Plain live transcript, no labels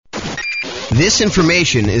This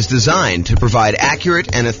information is designed to provide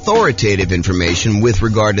accurate and authoritative information with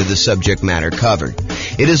regard to the subject matter covered.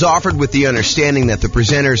 It is offered with the understanding that the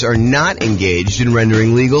presenters are not engaged in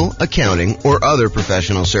rendering legal, accounting, or other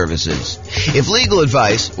professional services. If legal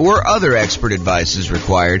advice or other expert advice is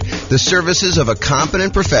required, the services of a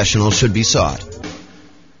competent professional should be sought.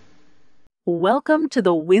 Welcome to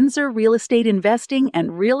the Windsor Real Estate Investing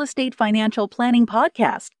and Real Estate Financial Planning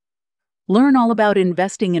Podcast. Learn all about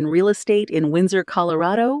investing in real estate in Windsor,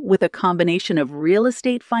 Colorado, with a combination of real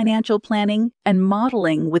estate financial planning and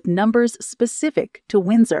modeling with numbers specific to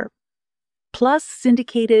Windsor. Plus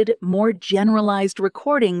syndicated, more generalized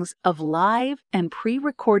recordings of live and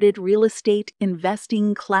pre-recorded real estate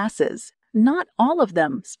investing classes, not all of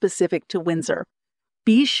them specific to Windsor.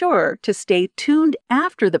 Be sure to stay tuned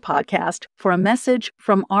after the podcast for a message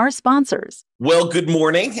from our sponsors. Well, good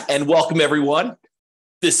morning and welcome everyone.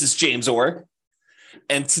 This is James Orr,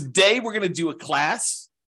 and today we're going to do a class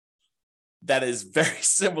that is very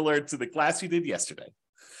similar to the class we did yesterday.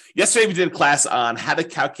 Yesterday we did a class on how to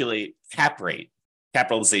calculate cap rate,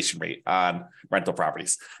 capitalization rate on rental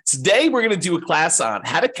properties. Today we're going to do a class on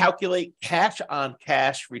how to calculate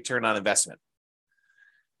cash-on-cash return on investment.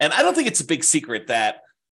 And I don't think it's a big secret that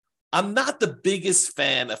I'm not the biggest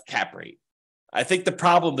fan of cap rate. I think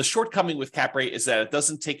the shortcoming with cap rate is that it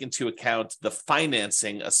doesn't take into account the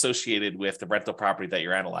financing associated with the rental property that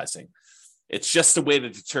you're analyzing. It's just a way to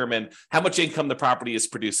determine how much income the property is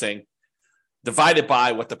producing, divided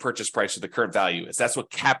by what the purchase price or the current value is. That's what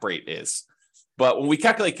cap rate is. But when we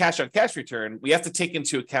calculate cash on cash return, we have to take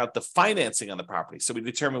into account the financing on the property. So we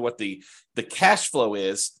determine what the cash flow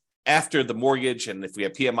is after the mortgage and if we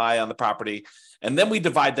have PMI on the property. And then we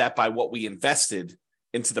divide that by what we invested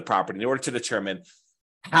into the property in order to determine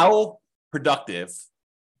how productive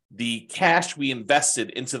the cash we invested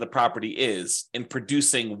into the property is in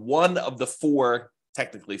producing one of the four,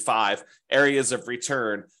 technically five, areas of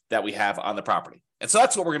return that we have on the property. And so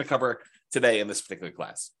that's what we're going to cover today in this particular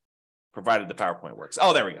class, provided the PowerPoint works.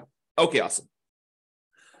 Oh, there we go. Okay, awesome.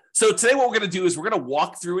 So today what we're going to do is we're going to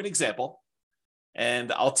walk through an example,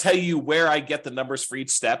 and I'll tell you where I get the numbers for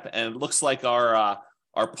each step. And it looks like our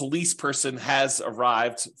police person has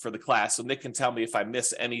arrived for the class. So Nick can tell me if I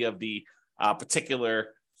miss any of the particular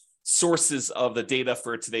sources of the data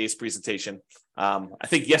for today's presentation. I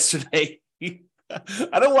think yesterday,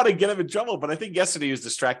 I don't want to get him in trouble, but I think yesterday he was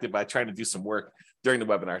distracted by trying to do some work during the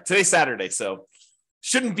webinar. Today's Saturday, so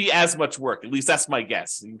shouldn't be as much work. At least that's my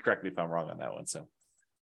guess. You can correct me if I'm wrong on that one. So.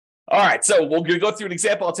 All right, so we're going to go through an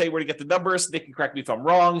example. I'll tell you where to get the numbers. Nick can correct me if I'm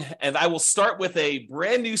wrong. And I will start with a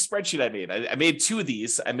brand new spreadsheet I made. I made two of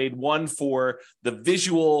these. I made one for the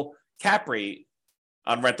visual cap rate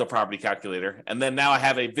on rental property calculator. And then now I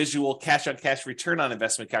have a visual cash-on-cash return on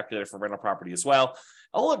investment calculator for rental property as well.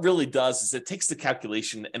 All it really does is it takes the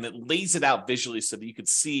calculation and it lays it out visually so that you could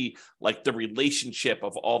see like the relationship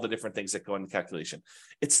of all the different things that go in the calculation.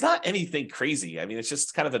 It's not anything crazy. I mean, it's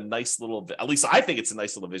just kind of a nice little, at least I think it's a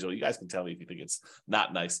nice little visual. You guys can tell me if you think it's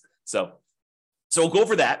not nice. So we'll go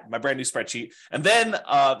over that, my brand new spreadsheet. And then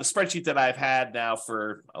the spreadsheet that I've had now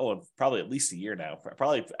for, probably at least a year now.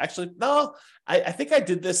 I think I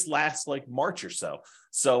did this last like March or so.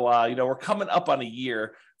 So, we're coming up on a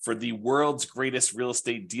year for the world's greatest real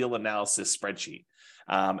estate deal analysis spreadsheet.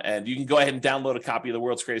 And you can go ahead and download a copy of the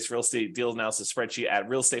world's greatest real estate deal analysis spreadsheet at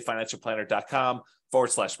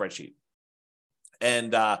realestatefinancialplanner.com/spreadsheet.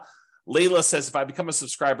 And Layla says, if I become a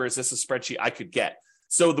subscriber, is this a spreadsheet I could get?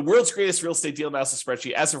 So the world's greatest real estate deal analysis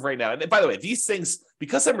spreadsheet, as of right now, and by the way, these things,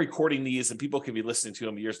 because I'm recording these and people can be listening to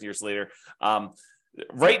them years and years later,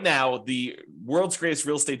 right now, the world's greatest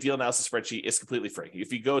real estate deal analysis spreadsheet is completely free.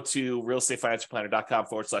 If you go to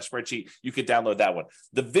realestatefinancialplanner.com/spreadsheet, you could download that one.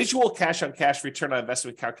 The visual cash-on-cash return on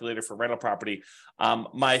investment calculator for rental property,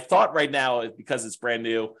 my thought right now, because it's brand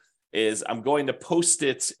new, is I'm going to post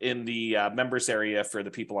it in the members area for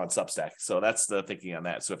the people on Substack. So that's the thinking on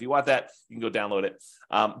that. So if you want that, you can go download it.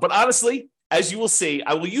 But honestly, as you will see,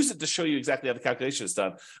 I will use it to show you exactly how the calculation is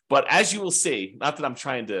done. But as you will see, not that I'm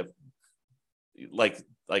trying to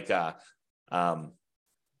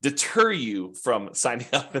deter you from signing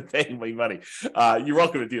up and paying me money. You're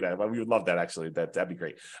welcome to do that. We would love that, actually. That'd be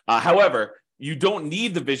great. However, you don't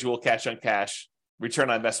need the visual cash-on-cash return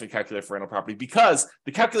on investment calculator for rental property because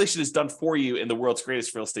the calculation is done for you in the world's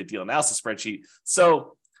greatest real estate deal analysis spreadsheet.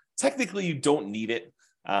 So technically, you don't need it,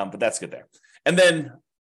 but that's good there. And then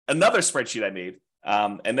another spreadsheet I made,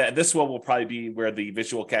 and this one will probably be where the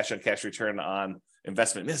visual cash-on-cash return on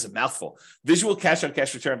investment. This is a mouthful. Visual cash on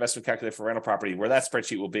cash return investment calculator for rental property, where that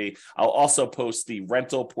spreadsheet will be. I'll also post the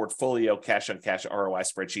rental portfolio cash on cash ROI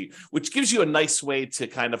spreadsheet, which gives you a nice way to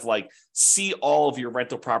kind of like see all of your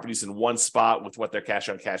rental properties in one spot with what their cash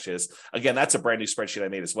on cash is. Again, that's a brand new spreadsheet I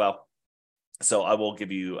made as well. So I will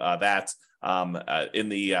give you that in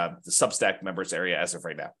the Substack members area as of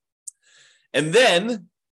right now. And then,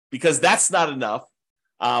 because that's not enough,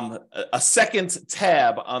 a second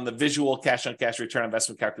tab on the visual cash on cash return on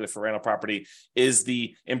investment calculator for rental property is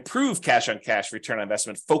the improved cash on cash return on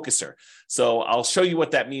investment focuser. So I'll show you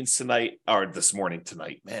what that means tonight, or this morning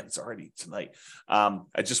tonight. Man, it's already tonight.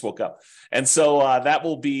 I just woke up. And so that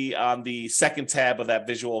will be on the second tab of that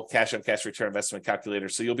visual cash on cash return investment calculator.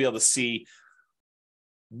 So you'll be able to see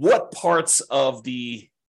what parts of the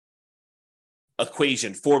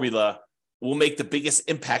equation formula will make the biggest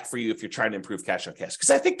impact for you if you're trying to improve cash on cash. Because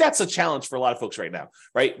I think that's a challenge for a lot of folks right now,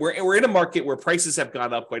 right? We're in a market where prices have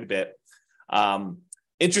gone up quite a bit.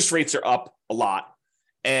 Interest rates are up a lot,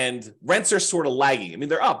 and rents are sort of lagging. I mean,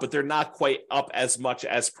 they're up, but they're not quite up as much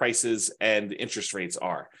as prices and interest rates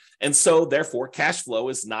are. And so therefore, cash flow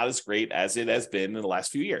is not as great as it has been in the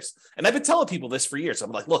last few years. And I've been telling people this for years.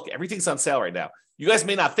 I'm like, look, everything's on sale right now. You guys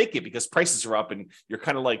may not think it because prices are up and you're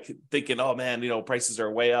kind of like thinking, oh man, prices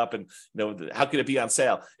are way up and how could it be on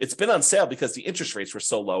sale? It's been on sale because the interest rates were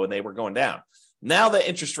so low and they were going down. Now that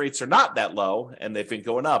interest rates are not that low and they've been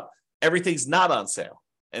going up, everything's not on sale.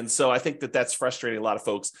 And so I think that that's frustrating a lot of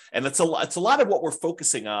folks. And it's a lot of what we're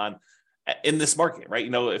focusing on in this market, right?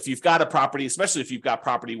 If you've got a property, especially if you've got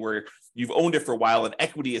property where you've owned it for a while and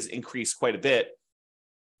equity has increased quite a bit,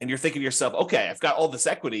 and you're thinking to yourself, okay, I've got all this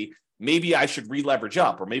equity, maybe I should re-leverage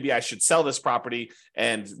up, or maybe I should sell this property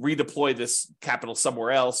and redeploy this capital somewhere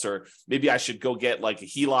else, or maybe I should go get like a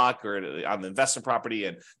HELOC or on the investment property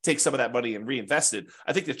and take some of that money and reinvest it.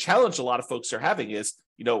 I think the challenge a lot of folks are having is,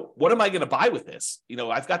 what am I going to buy with this?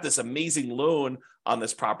 I've got this amazing loan on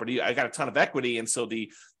this property. I got a ton of equity. And so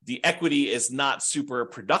the equity is not super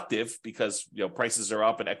productive because, prices are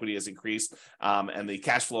up and equity has increased. And the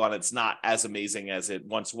cash flow on it's not as amazing as it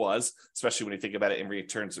once was, especially when you think about it in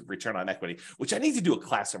return on equity, which I need to do a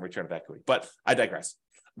class on return of equity, but I digress.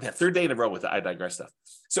 Man, third day in a row with the I digress stuff.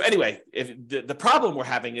 So anyway, if the problem we're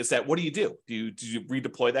having is that, what do? Do you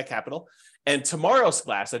redeploy that capital? And tomorrow's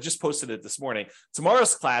class, I just posted it this morning.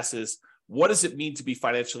 Tomorrow's class is, what does it mean to be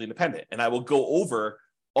financially independent? And I will go over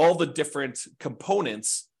all the different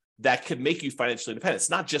components that could make you financially independent. It's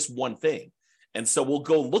not just one thing. And so we'll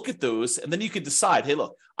go look at those, and then you can decide, hey,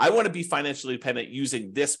 look, I want to be financially independent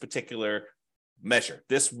using this particular measure,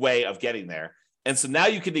 this way of getting there. And so now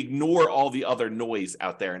you can ignore all the other noise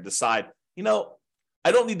out there and decide,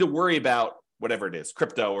 I don't need to worry about whatever it is,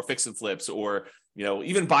 crypto or fix and flips, or,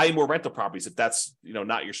 even buying more rental properties if that's,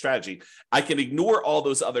 not your strategy. I can ignore all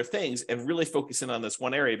those other things and really focus in on this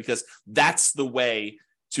one area, because that's the way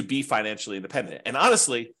to be financially independent. And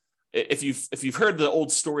honestly, if you've heard the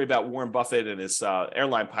old story about Warren Buffett and his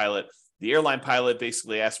airline pilot, the airline pilot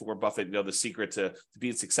basically asked Warren Buffett, the secret to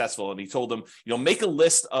being successful. And he told him, make a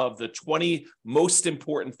list of the 20 most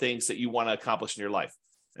important things that you want to accomplish in your life.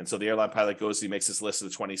 And so the airline pilot goes, he makes this list of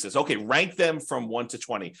the 20, says, okay, rank them from 1 to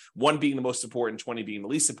 20, 1 being the most important, 20 being the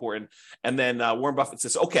least important. And then Warren Buffett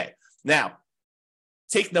says, okay, now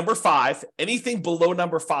take number 5, anything below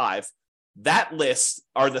number 5, that list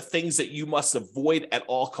are the things that you must avoid at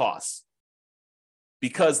all costs,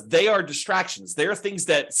 because they are distractions. They are things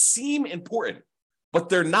that seem important, but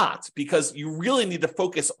they're not, because you really need to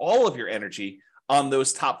focus all of your energy on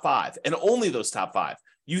those top 5 and only those top 5.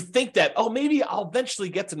 You think that, oh, maybe I'll eventually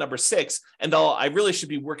get to number 6 and I really should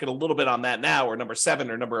be working a little bit on that now, or number 7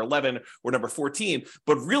 or number 11 or number 14.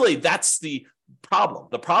 But really, that's the problem.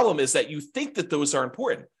 The problem is that you think that those are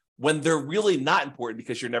important when they're really not important,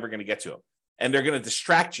 because you're never going to get to them. And they're going to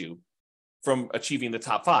distract you from achieving the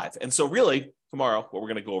top 5. And so really, tomorrow, what we're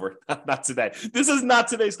going to go over, not today, this is not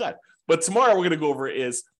today's class, but tomorrow we're going to go over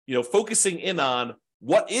is, focusing in on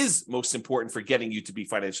what is most important for getting you to be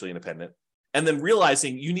financially independent. And then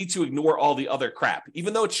realizing you need to ignore all the other crap,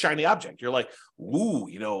 even though it's shiny object. You're like, ooh,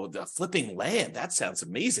 the flipping land, that sounds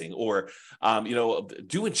amazing. Or,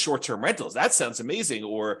 doing short-term rentals, that sounds amazing.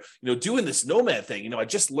 Or, doing this nomad thing, I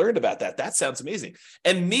just learned about that. That sounds amazing.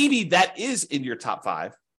 And maybe that is in your top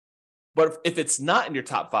 5. But if it's not in your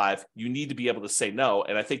top 5, you need to be able to say no.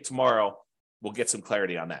 And I think tomorrow we'll get some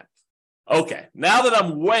clarity on that. Okay, now that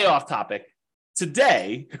I'm way off topic,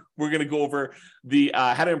 today, we're going to go over the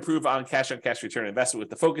how to improve on cash return investment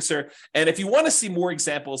with the focuser. And if you want to see more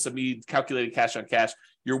examples of me calculating cash on cash,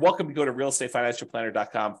 you're welcome to go to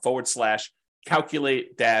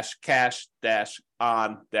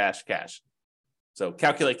realestatefinancialplanner.com/calculate-cash-on-cash. So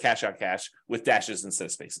calculate cash on cash with dashes instead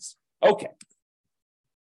of spaces. Okay.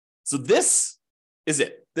 So this is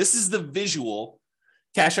it. This is the visual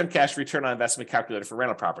cash on cash return on investment calculator for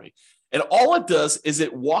rental property. And all it does is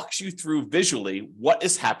it walks you through visually what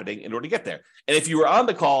is happening in order to get there. And if you were on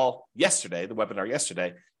the call yesterday, the webinar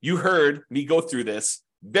yesterday, you heard me go through this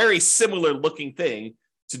very similar looking thing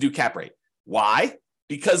to do cap rate. Why?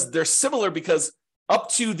 Because they're similar because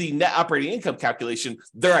up to the net operating income calculation,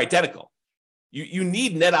 they're identical. You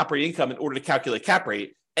need net operating income in order to calculate cap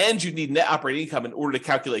rate, and you need net operating income in order to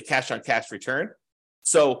calculate cash on cash return.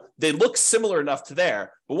 So they look similar enough to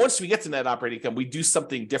there, but once we get to net operating income, we do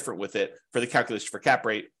something different with it for the calculation for cap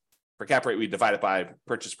rate. For cap rate, we divide it by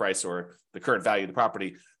purchase price or the current value of the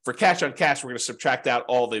property. For cash on cash, we're going to subtract out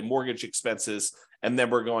all the mortgage expenses, and then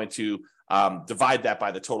we're going to divide that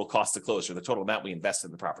by the total cost to close, or the total amount we invest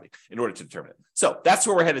in the property in order to determine it. So that's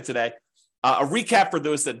where we're headed today. A recap for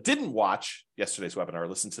those that didn't watch yesterday's webinar or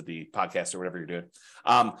listen to the podcast or whatever you're doing.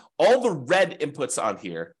 All the red inputs on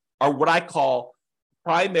here are what I call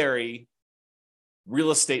primary real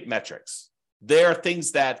estate metrics. They are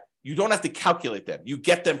things that you don't have to calculate them. You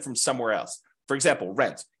get them from somewhere else. For example,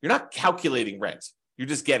 rent. You're not calculating rent. You're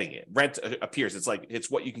just getting it. Rent appears. It's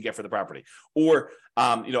what you can get for the property. Or,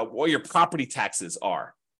 what your property taxes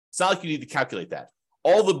are. It's not like you need to calculate that.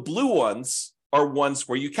 All the blue ones are ones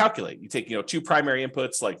where you calculate. You take, two primary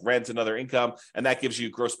inputs like rent and other income, and that gives you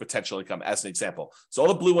gross potential income as an example. So all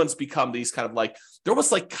the blue ones become these kind of like, they're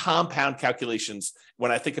almost like compound calculations when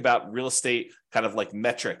I think about real estate kind of like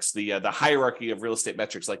metrics, the hierarchy of real estate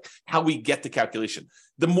metrics, like how we get the calculation.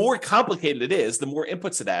 The more complicated it is, the more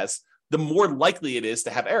inputs it has, the more likely it is to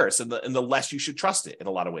have errors, and the less you should trust it in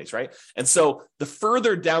a lot of ways, right? And so the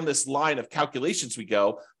further down this line of calculations we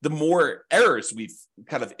go, the more errors we've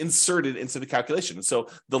kind of inserted into the calculation. And so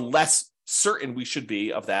the less certain we should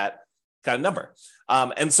be of that kind of number.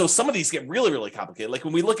 And so some of these get really, really complicated. Like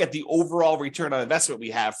when we look at the overall return on investment we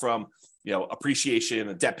have from appreciation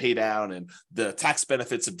and debt pay down and the tax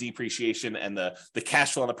benefits of depreciation and the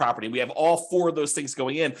cash flow on the property. We have all four of those things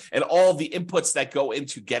going in and all the inputs that go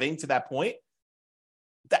into getting to that point.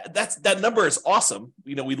 That number is awesome.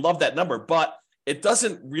 We love that number, but it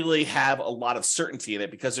doesn't really have a lot of certainty in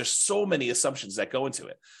it because there's so many assumptions that go into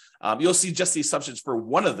it. You'll see just the assumptions for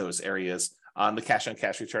one of those areas on the cash on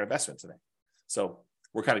cash return investment today. So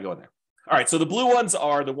we're kind of going there. All right. So the blue ones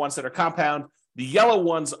are the ones that are compound. The yellow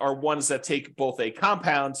ones are ones that take both a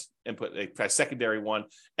compound and put a secondary one,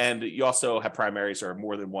 and you also have primaries or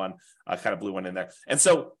more than one kind of blue one in there. And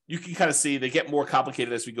so you can kind of see they get more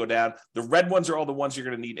complicated as we go down. The red ones are all the ones you're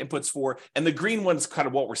going to need inputs for, and the green one's kind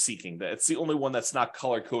of what we're seeking. It's the only one that's not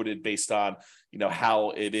color-coded based on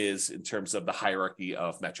how it is in terms of the hierarchy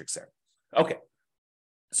of metrics there. Okay,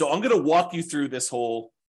 so I'm going to walk you through this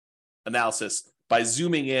whole analysis by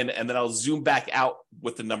zooming in, and then I'll zoom back out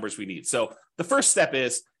with the numbers we need. So the first step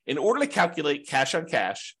is, in order to calculate cash on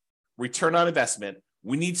cash, return on investment,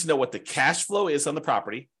 we need to know what the cash flow is on the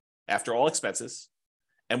property after all expenses,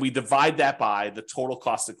 and we divide that by the total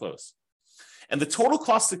cost to close. And the total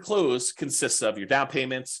cost to close consists of your down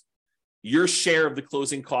payments, your share of the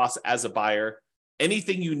closing costs as a buyer,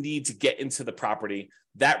 anything you need to get into the property,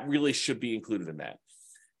 that really should be included in that.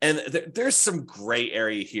 And there's some gray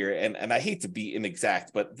area here, and I hate to be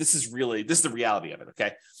inexact, but this is the reality of it,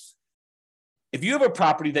 okay? If you have a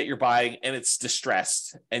property that you're buying and it's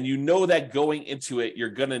distressed, and you know that going into it, you're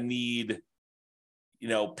going to need,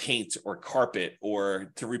 paint or carpet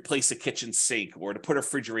or to replace a kitchen sink or to put a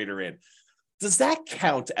refrigerator in, does that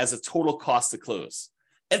count as a total cost to close?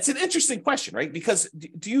 And it's an interesting question, right? Because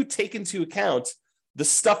do you take into account the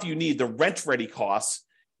stuff you need, the rent-ready costs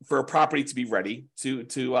for a property to be ready to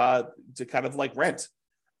kind of like rent?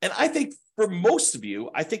 And I think for most of you,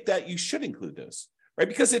 I think that you should include those, right?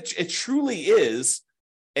 Because it truly is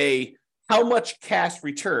how much cash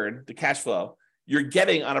return, the cash flow you're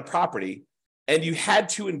getting on a property, and you had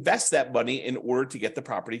to invest that money in order to get the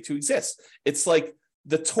property to exist. It's like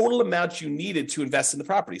the total amount you needed to invest in the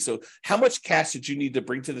property. So how much cash did you need to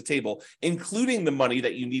bring to the table, including the money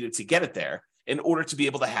that you needed to get it there in order to be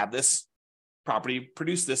able to have this property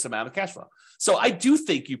produce this amount of cash flow? So I do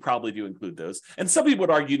think you probably do include those. And some people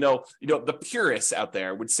would argue, the purists out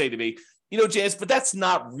there would say to me, James, but that's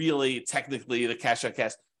not really technically the cash on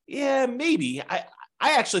cash. Yeah, maybe. I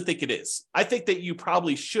actually think it is. I think that you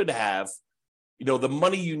probably should have, the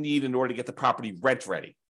money you need in order to get the property rent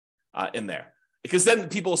ready in there. Because then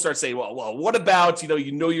people will start saying, well, what about,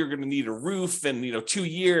 you're going to need a roof and, 2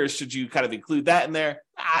 years, should you kind of include that in there?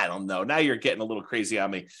 I don't know. Now you're getting a little crazy on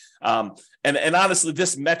me. And honestly,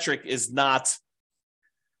 this metric is not,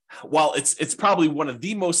 while it's probably one of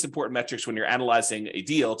the most important metrics when you're analyzing a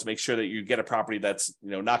deal to make sure that you get a property that's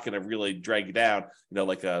not going to really drag you down,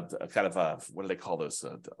 like a kind of a, what do they call those?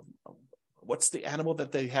 What's the animal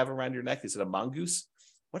that they have around your neck? Is it a mongoose?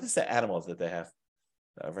 What is the animal that they have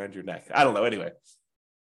around your neck? I don't know. Anyway,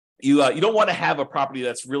 you don't want to have a property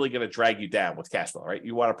that's really going to drag you down with cash flow, right?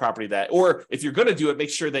 You want a property that, or if you're going to do it, make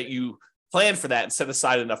sure that you plan for that and set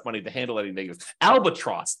aside enough money to handle any negatives.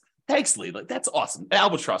 Albatross. Thanks, Lee. Like, that's awesome.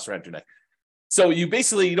 Albatross around your neck. So you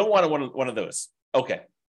don't want one of those. Okay.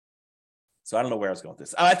 So I don't know where I was going with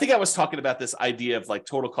this. I think I was talking about this idea of like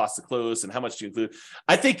total cost to close and how much do you include.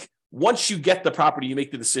 I think once you get the property, you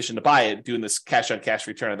make the decision to buy it, doing this cash on cash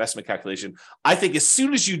return investment calculation. I think as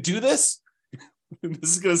soon as you do this,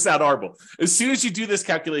 this is going to sound horrible. As soon as you do this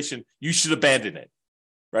calculation, you should abandon it,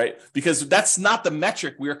 right? Because that's not the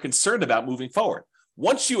metric we are concerned about moving forward.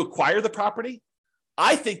 Once you acquire the property,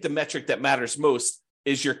 I think the metric that matters most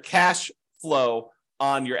is your cash flow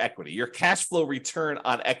on your equity, your cash flow return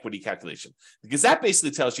on equity calculation, because that basically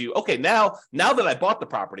tells you, okay, now that I bought the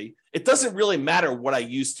property, it doesn't really matter what I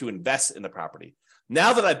use to invest in the property.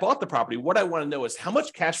 Now that I bought the property, what I want to know is how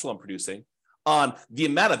much cash flow I'm producing on the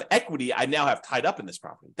amount of equity I now have tied up in this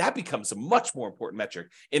property. That becomes a much more important metric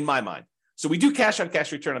in my mind. So we do cash on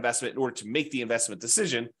cash return investment in order to make the investment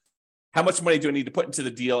decision. How much money do I need to put into the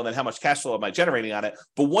deal? And then how much cash flow am I generating on it?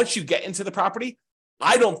 But once you get into the property,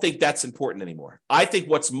 I don't think that's important anymore. I think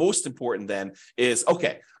what's most important then is,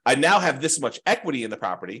 okay, I now have this much equity in the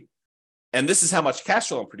property, and this is how much cash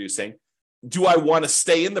flow I'm producing. Do I want to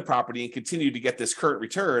stay in the property and continue to get this current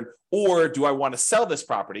return? Or do I want to sell this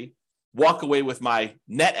property, walk away with my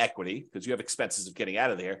net equity, because you have expenses of getting out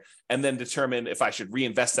of there, and then determine if I should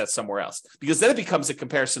reinvest that somewhere else? Because then it becomes a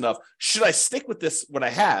comparison of, should I stick with this, what I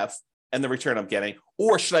have, and the return I'm getting,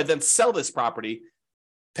 or should I then sell this property,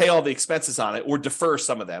 pay all the expenses on it, or defer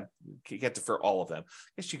some of them? You can't defer all of them.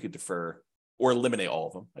 I guess you could defer or eliminate all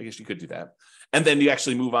of them. I guess you could do that. And then you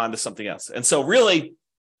actually move on to something else. And so really,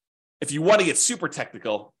 if you want to get super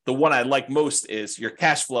technical, the one I like most is your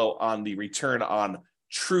cash flow on the return on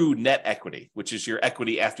true net equity, which is your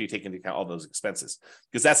equity after you take into account all those expenses,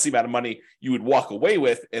 because that's the amount of money you would walk away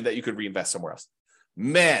with and that you could reinvest somewhere else.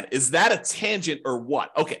 Man, is that a tangent or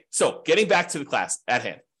what? Okay, so getting back to the class at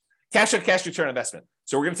hand. Cash on cash return investment.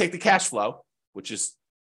 So we're going to take the cash flow, which is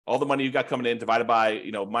all the money you got coming in, divided by,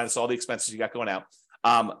 minus all the expenses you got going out,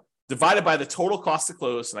 divided by the total cost to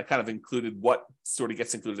close. And I kind of included what sort of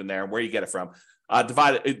gets included in there and where you get it from.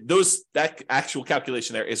 That actual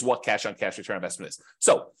calculation there is what cash on cash return investment is.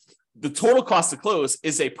 So the total cost to close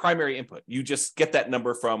is a primary input. You just get that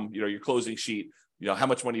number from, your closing sheet, how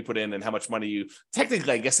much money you put in and how much money you,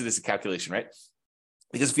 technically, I guess it is a calculation, right?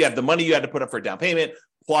 Because if you have the money you had to put up for a down payment,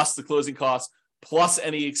 plus the closing costs, plus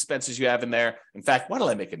any expenses you have in there. In fact, why don't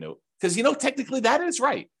I make a note? Because, technically that is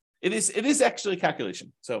right. It is actually a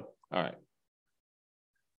calculation. So, all right.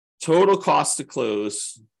 Total cost to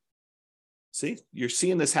close. See, you're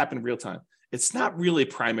seeing this happen in real time. It's not really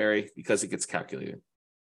primary because it gets calculated.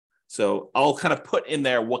 So I'll kind of put in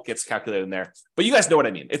there what gets calculated in there, but you guys know what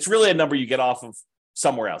I mean. It's really a number you get off of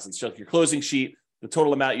somewhere else. It's just your closing sheet, the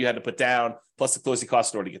total amount you had to put down, plus the closing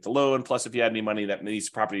costs in order to get the loan, plus if you had any money that needs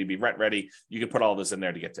property to be rent ready, you can put all this in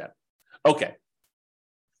there to get that. Okay.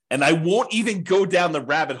 And I won't even go down the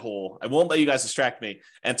rabbit hole. I won't let you guys distract me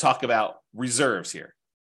and talk about reserves here,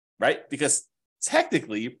 right? Because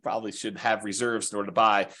technically, you probably should have reserves in order to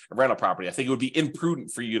buy a rental property. I think it would be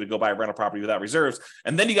imprudent for you to go buy a rental property without reserves.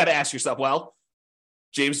 And then you got to ask yourself, well,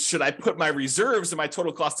 James, should I put my reserves in my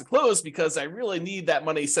total cost to close? Because I really need that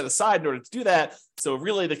money set aside in order to do that. So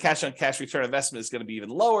really the cash on cash return investment is going to be even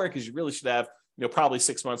lower because you really should have, probably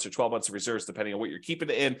 6 months or 12 months of reserves, depending on what you're keeping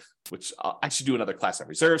it in, which I should do another class on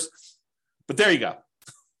reserves. But there you go.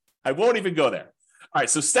 I won't even go there. All right,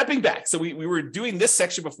 so stepping back. So we were doing this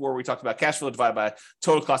section before. We talked about cash flow divided by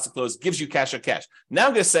total cost to close gives you cash on cash. Now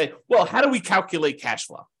I'm going to say, well, how do we calculate cash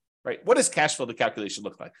flow, right? What does cash flow, the calculation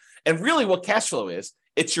look like? And really what cash flow is,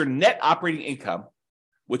 it's your net operating income,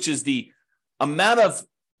 which is the amount of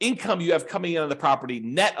income you have coming in on the property,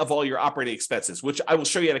 net of all your operating expenses, which I will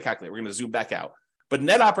show you how to calculate. We're going to zoom back out. But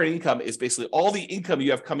net operating income is basically all the income you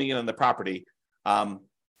have coming in on the property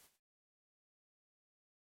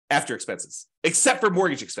after expenses, except for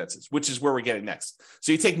mortgage expenses, which is where we're getting next.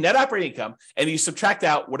 So you take net operating income and you subtract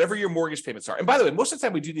out whatever your mortgage payments are. And by the way, most of the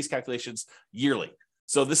time we do these calculations yearly.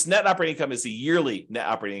 So this net operating income is the yearly net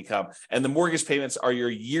operating income, and the mortgage payments are your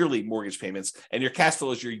yearly mortgage payments, and your cash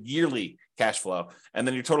flow is your yearly cash flow. And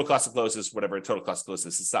then your total cost of close is whatever total cost of close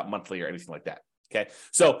is. It's not monthly or anything like that. Okay.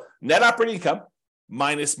 So net operating income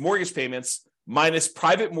minus mortgage payments minus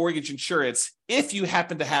private mortgage insurance if you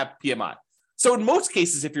happen to have PMI. So in most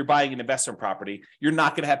cases, if you're buying an investment property, you're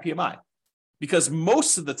not going to have PMI, because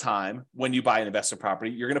most of the time when you buy an investment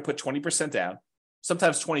property, you're going to put 20% down,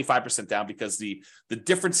 sometimes 25% down, because the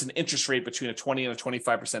difference in interest rate between a 20 and a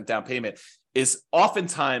 25% down payment is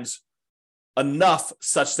oftentimes enough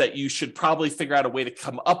such that you should probably figure out a way to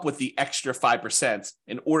come up with the extra 5%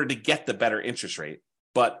 in order to get the better interest rate.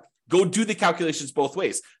 But go do the calculations both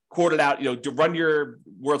ways. Quote it out, to run your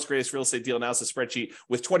world's greatest real estate deal analysis spreadsheet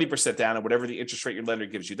with 20% down and whatever the interest rate your lender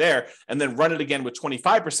gives you there, and then run it again with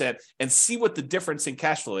 25% and see what the difference in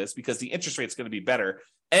cash flow is, because the interest rate is going to be better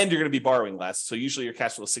and you're going to be borrowing less. So usually your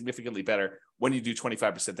cash flow is significantly better when you do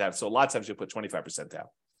 25% down. So a lot of times you'll put 25% down.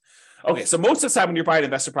 Okay, so most of the time when you're buying an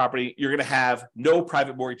investment property, you're going to have no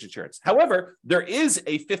private mortgage insurance. However, there is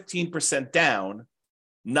a 15% down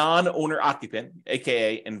non-owner occupant,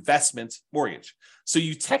 aka investment mortgage. So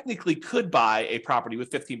you technically could buy a property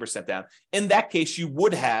with 15% down. In that case, you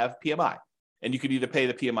would have PMI. And you could either pay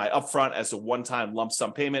the PMI upfront as a one-time lump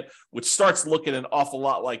sum payment, which starts looking an awful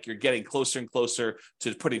lot like you're getting closer and closer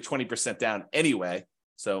to putting 20% down anyway.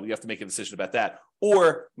 So you have to make a decision about that.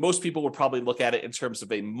 Or most people would probably look at it in terms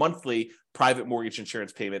of a monthly private mortgage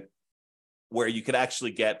insurance payment, where you could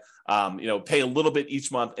actually get, pay a little bit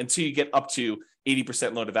each month until you get up to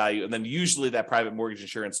 80% loan to value. And then usually that private mortgage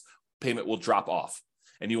insurance payment will drop off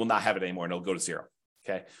and you will not have it anymore and it'll go to zero.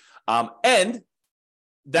 Okay. And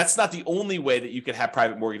that's not the only way that you can have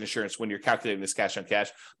private mortgage insurance when you're calculating this cash on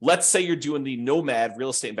cash. Let's say you're doing the nomad real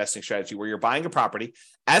estate investing strategy, where you're buying a property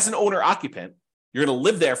as an owner occupant. You're going to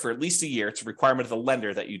live there for at least a year. It's a requirement of the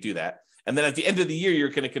lender that you do that. And then at the end of the year, you're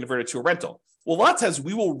going to convert it to a rental. Well, a lot of times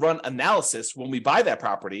we will run analysis when we buy that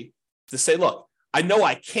property to say, look, I know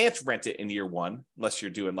I can't rent it in year one, unless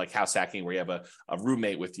you're doing like house hacking where you have a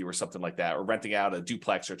roommate with you or something like that, or renting out a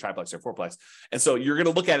duplex or triplex or fourplex. And so you're going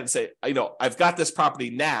to look at it and say, I've got this property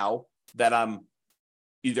now that I'm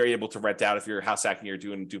either able to rent out if you're house hacking or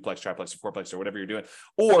doing duplex, triplex, or fourplex, or whatever you're doing.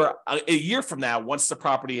 Or a year from now, once the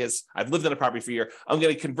property I've lived in a property for a year, I'm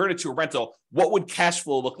going to convert it to a rental. What would cash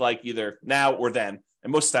flow look like either now or then?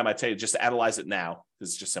 And most of the time I tell you just to analyze it now,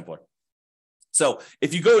 because it's just simpler. So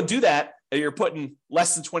if you go and do that, and you're putting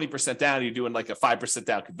less than 20% down, you're doing like a 5%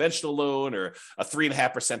 down conventional loan, or a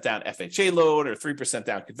 3.5% down FHA loan, or 3%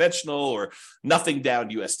 down conventional, or nothing down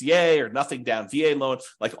USDA, or nothing down VA loan,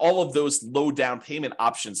 like all of those low down payment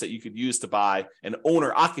options that you could use to buy an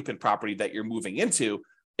owner occupant property that you're moving into.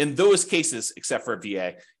 In those cases, except for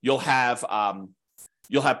VA, you'll have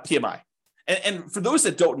PMI. And for those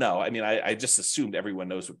that don't know, I mean, I just assumed everyone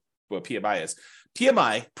knows what PMI is.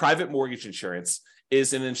 PMI, private mortgage insurance,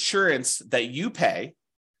 is an insurance that you pay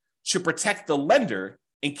to protect the lender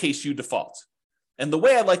in case you default. And the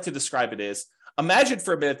way I like to describe it is, imagine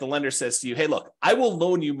for a minute the lender says to you, hey, look, I will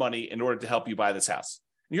loan you money in order to help you buy this house.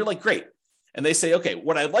 And you're like, great. And they say, okay,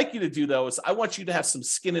 what I'd like you to do though is I want you to have some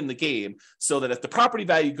skin in the game so that if the property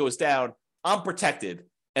value goes down, I'm protected,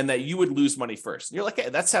 and that you would lose money first. And you're like, hey,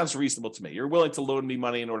 that sounds reasonable to me. You're willing to loan me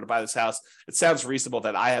money in order to buy this house. It sounds reasonable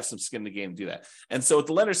that I have some skin in the game to do that. And so what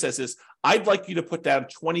the lender says is, I'd like you to put down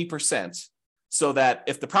 20% so that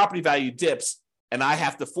if the property value dips and I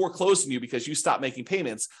have to foreclose on you because you stop making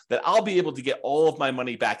payments, that I'll be able to get all of my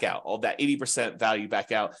money back out, all of that 80% value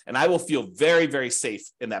back out, and I will feel very, very safe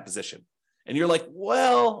in that position. And you're like,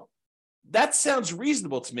 well, that sounds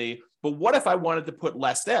reasonable to me, but what if I wanted to put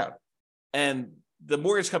less down? And the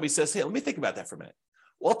mortgage company says, hey, let me think about that for a minute.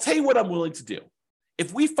 Well, I'll tell you what I'm willing to do.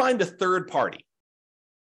 If we find a third party,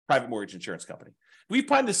 private mortgage insurance company, we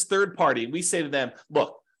find this third party and we say to them,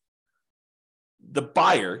 look, the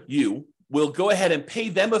buyer, you, will go ahead and pay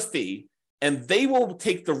them a fee, and they will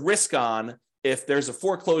take the risk on if there's a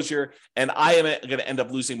foreclosure and I am going to end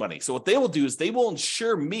up losing money. So what they will do is they will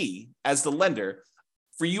insure me as the lender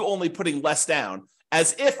for you only putting less down,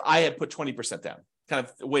 as if I had put 20% down. Kind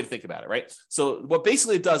of a way to think about it, right? So what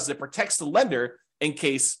basically it does is it protects the lender in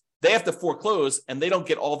case they have to foreclose and they don't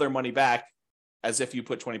get all their money back as if you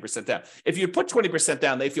put 20% down. If you put 20%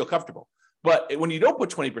 down, they feel comfortable. But when you don't put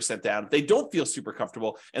 20% down, they don't feel super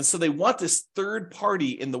comfortable. And so they want this third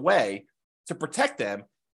party in the way to protect them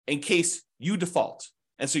in case you default.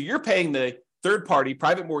 And so you're paying the third party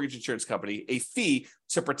private mortgage insurance company a fee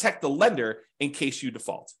to protect the lender in case you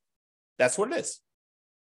default. That's what it is.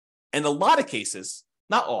 In a lot of cases,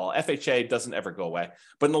 not all, FHA doesn't ever go away,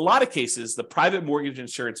 but in a lot of cases, the private mortgage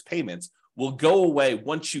insurance payments will go away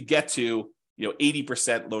once you get to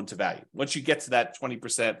 80% loan to value. Once you get to that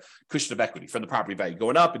 20% cushion of equity from the property value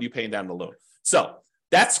going up and you paying down the loan. So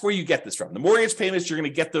That's where you get this from. The mortgage payments, you're going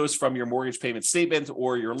to get those from your mortgage payment statement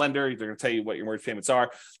or your lender. They're going to tell you what your mortgage payments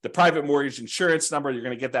are. The private mortgage insurance number, you're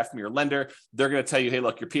going to get that from your lender. They're going to tell you, hey,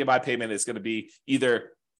 look, your PMI payment is going to be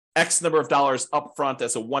either X number of dollars upfront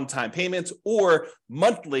as a one-time payment or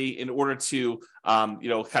monthly in order to,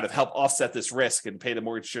 kind of help offset this risk and pay the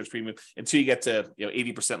mortgage insurance premium until you get to,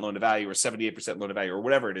 80% loan to value or 78% loan to value or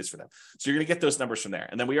whatever it is for them. So you're going to get those numbers from there.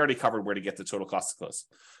 And then we already covered where to get the total cost to close.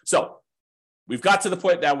 So we've got to the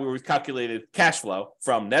point now where we've calculated cash flow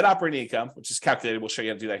from net operating income, which is calculated. We'll show you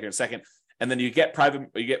how to do that here in a second. And then you get private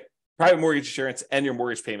mortgage insurance and your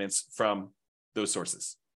mortgage payments from those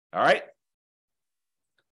sources. All right.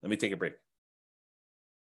 Let me take a break.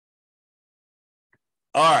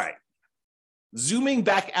 All right. Zooming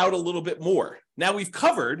back out a little bit more. Now we've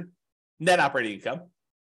covered net operating income.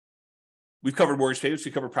 We've covered mortgage payments. We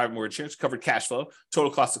covered private mortgage insurance, covered cash flow, total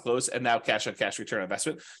cost to close, and now cash on cash return on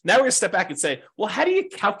investment. Now we're going to step back and say, well, how do you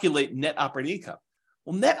calculate net operating income?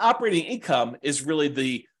 Well, net operating income is really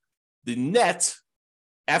the net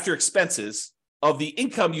after expenses of the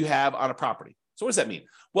income you have on a property. So what does that mean?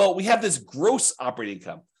 Well, we have this gross operating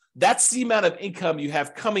income. That's the amount of income you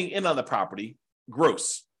have coming in on the property,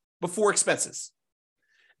 gross, before expenses.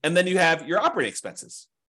 And then you have your operating expenses.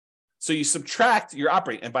 So you subtract your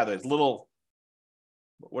operating, and by the way, little,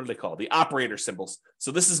 what do they call it? The operator symbols.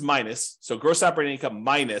 So this is minus. So gross operating income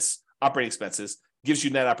minus operating expenses gives you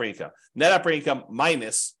net operating income. Net operating income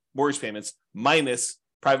minus mortgage payments minus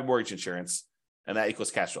private mortgage insurance, and that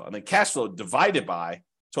equals cash flow. And then cash flow divided by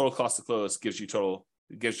total cost to close gives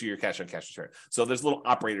you your cash on cash return. So there's little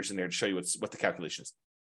operators in there to show you what the calculation is.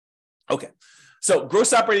 Okay. So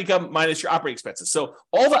gross operating income minus your operating expenses. So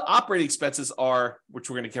all the operating expenses are, which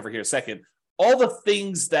we're going to cover here in a second, all the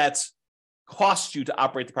things that cost you to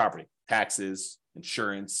operate the property: taxes,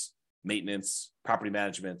 insurance, maintenance, property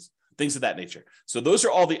management, things of that nature. So those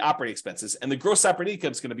are all the operating expenses. And the gross operating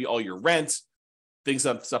income is going to be all your rent,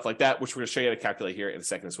 stuff like that, which we're going to show you how to calculate here in a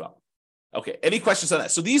second as well. Okay, any questions on that?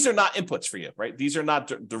 So these are not inputs for you, right? These are not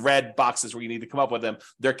the red boxes where you need to come up with them.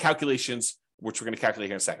 They're calculations, which we're going to calculate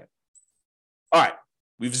here in a second. All right,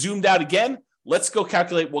 we've zoomed out again. Let's go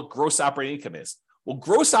calculate what gross operating income is. Well,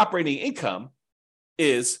 gross operating income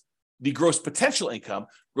is the gross potential income.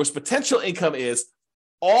 Gross potential income is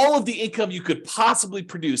all of the income you could possibly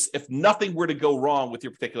produce if nothing were to go wrong with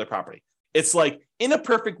your particular property. It's like, in a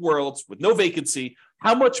perfect world with no vacancy,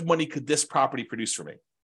 how much money could this property produce for me?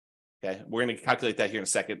 Okay, we're going to calculate that here in a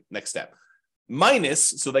second. Next step.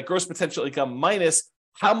 Minus, so that gross potential income minus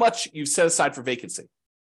how much you've set aside for vacancy.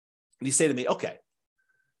 And you say to me, okay,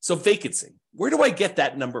 so vacancy, where do I get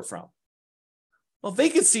that number from? Well,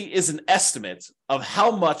 vacancy is an estimate of how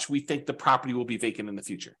much we think the property will be vacant in the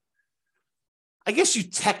future. I guess you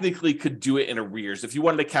technically could do it in arrears. If you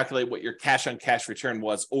wanted to calculate what your cash on cash return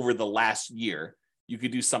was over the last year, you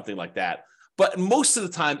could do something like that. But most of the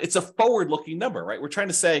time, it's a forward-looking number, right? We're trying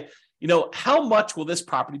to say, how much will this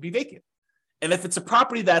property be vacant? And if it's a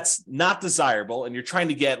property that's not desirable and you're trying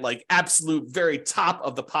to get like absolute very top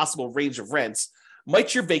of the possible range of rents,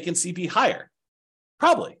 might your vacancy be higher?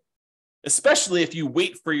 Probably, especially if you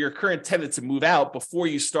wait for your current tenant to move out before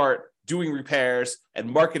you start doing repairs and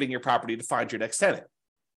marketing your property to find your next tenant.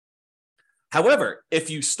 However, if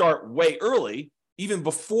you start way early, even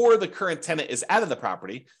before the current tenant is out of the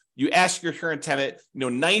property, you ask your current tenant,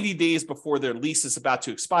 90 days before their lease is about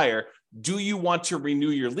to expire, do you want to renew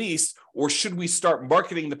your lease, or should we start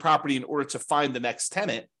marketing the property in order to find the next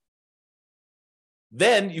tenant?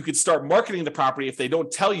 Then you could start marketing the property if they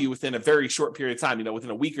don't tell you within a very short period of time,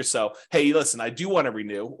 within a week or so, hey, listen, I do want to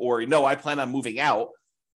renew, or no, I plan on moving out.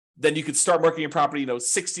 Then you could start marketing your property,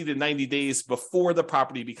 60 to 90 days before the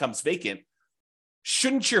property becomes vacant.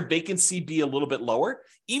 Shouldn't your vacancy be a little bit lower?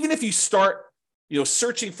 Even if you start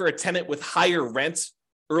searching for a tenant with higher rent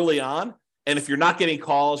early on, and if you're not getting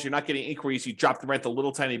calls, you're not getting inquiries, you drop the rent a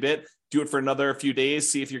little tiny bit, do it for another few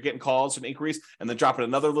days, see if you're getting calls and inquiries, and then drop it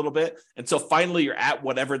another little bit until finally you're at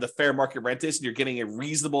whatever the fair market rent is, and you're getting a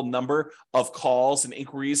reasonable number of calls and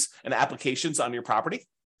inquiries and applications on your property.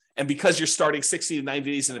 And because you're starting 60 to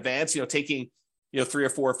 90 days in advance, taking 3 or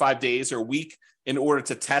 4 or 5 days or a week in order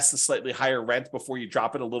to test the slightly higher rent before you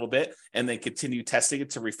drop it a little bit and then continue testing it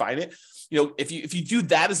to refine it. If you do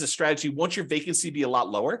that as a strategy, won't your vacancy be a lot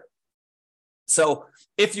lower? So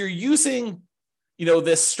if you're using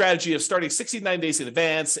this strategy of starting 69 days in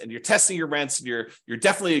advance, and you're testing your rents, and you're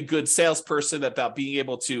definitely a good salesperson about being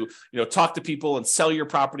able to, talk to people and sell your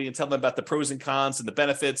property and tell them about the pros and cons and the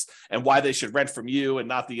benefits and why they should rent from you and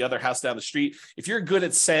not the other house down the street. If you're good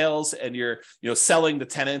at sales and you're, selling the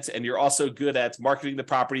tenant, and you're also good at marketing the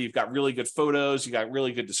property, you've got really good photos, you got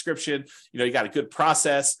really good description, you got a good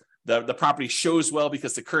process. The property shows well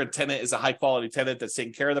because the current tenant is a high quality tenant that's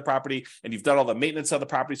taking care of the property, and you've done all the maintenance of the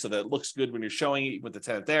property so that it looks good when you're showing it with the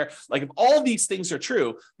tenant there. Like, if all these things are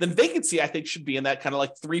true, then vacancy, I think, should be in that kind of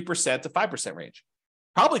like 3% to 5% range,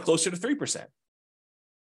 probably closer to 3%.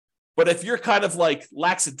 But if you're kind of like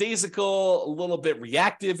lackadaisical, a little bit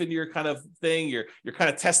reactive in your kind of thing, you're kind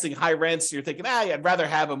of testing high rents, you're thinking, I'd rather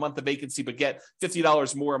have a month of vacancy, but get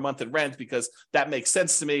 $50 more a month in rent because that makes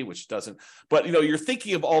sense to me, which doesn't. But, you're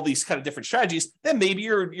thinking of all these kind of different strategies, then maybe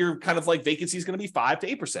you're kind of like vacancy is going to be 5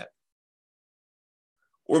 to 8%.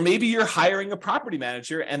 Or maybe you're hiring a property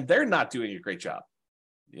manager and they're not doing a great job.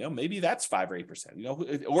 Maybe that's 5 or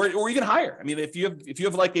 8%, or even higher. I mean, if you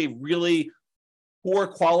have like a really poor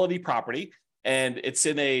quality property and it's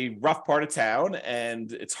in a rough part of town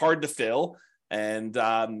and it's hard to fill, and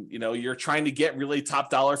you're trying to get really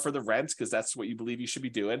top dollar for the rent because that's what you believe you should be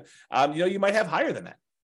doing, you might have higher than that.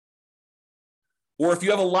 Or if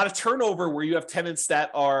you have a lot of turnover where you have tenants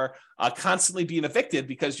that are constantly being evicted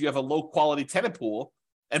because you have a low quality tenant pool,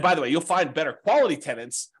 and by the way, you'll find better quality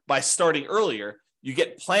tenants by starting earlier. You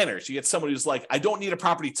get planners. You get someone who's like, I don't need a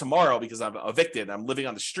property tomorrow because I'm evicted. I'm living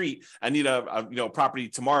on the street. I need a property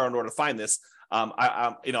tomorrow in order to find this.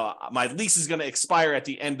 My lease is going to expire at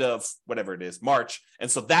the end of whatever it is, March,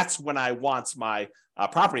 and so that's when I want my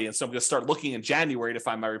property. And so I'm going to start looking in January to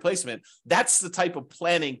find my replacement. That's the type of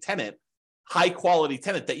planning tenant, high quality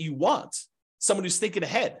tenant that you want. Someone who's thinking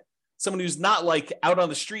ahead. Someone who's not like out on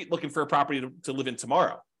the street looking for a property to live in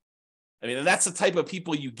tomorrow. I mean, and that's the type of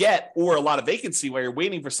people you get, or a lot of vacancy where you're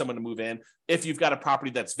waiting for someone to move in if you've got a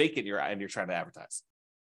property that's vacant and you're trying to advertise.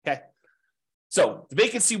 Okay. So the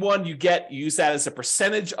vacancy one you use that as a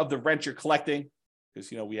percentage of the rent you're collecting,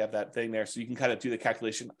 because, we have that thing there. So you can kind of do the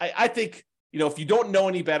calculation. I think, if you don't know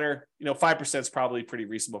any better, 5% is probably pretty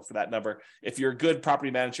reasonable for that number. If you're a good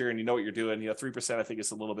property manager and you know what you're doing, 3% I think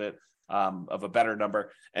is a little bit of a better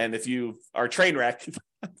number. And if you are a train wreck,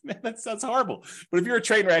 man, that sounds horrible. But if you're a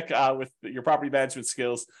train wreck with your property management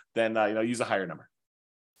skills, then use a higher number.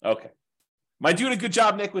 Okay. Am I doing a good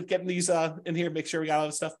job, Nick, with getting these in here? Make sure we got all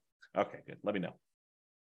this stuff. Okay, good. Let me know.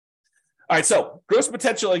 All right, so gross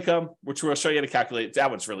potential income, which we'll show you how to calculate. That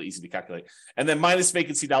one's really easy to calculate. And then minus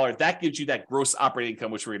vacancy dollar, that gives you that gross operating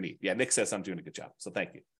income, which we're going to need. Yeah, Nick says I'm doing a good job, so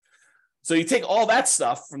thank you. So you take all that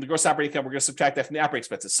stuff from the gross operating income, we're going to subtract that from the operating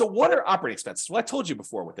expenses. So what are operating expenses? Well, I told you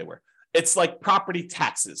before what they were. It's like property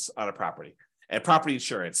taxes on a property, and property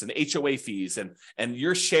insurance and HOA fees and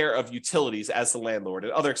your share of utilities as the landlord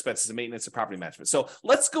and other expenses and maintenance and property management. So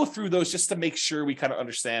let's go through those just to make sure we kind of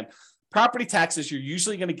understand. Property taxes, you're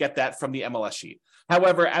usually going to get that from the MLS sheet.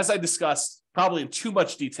 However, as I discussed probably in too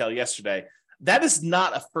much detail yesterday, that is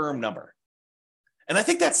not a firm number. And I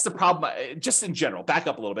think that's the problem, just in general, back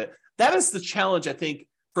up a little bit. That is the challenge, I think,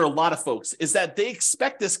 for a lot of folks, is that they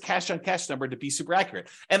expect this cash on cash number to be super accurate.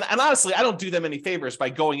 And honestly, I don't do them any favors by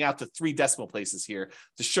going out to 3 decimal places here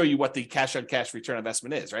to show you what the cash on cash return on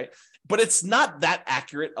investment is, right? But it's not that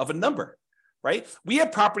accurate of a number, right? We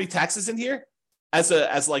have property taxes in here as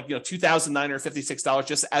like, $2,956,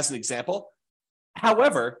 just as an example.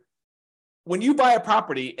 However, when you buy a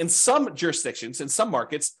property in some jurisdictions, in some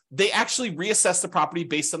markets, they actually reassess the property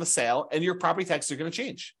based on the sale, and your property taxes are going to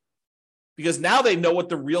change because now they know what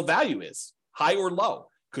the real value is, high or low.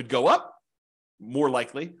 Could go up, more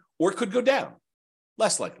likely, or it could go down,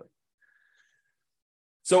 less likely.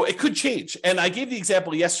 So it could change. And I gave the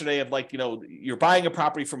example yesterday of you're buying a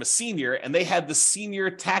property from a senior and they had the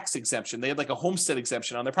senior tax exemption. They had like a homestead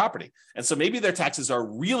exemption on their property. And so maybe their taxes are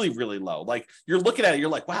really, really low. Like you're looking at it, you're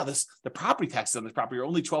like, wow, the property taxes on this property are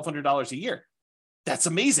only $1,200 a year. That's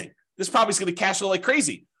amazing. This property's going to cash flow like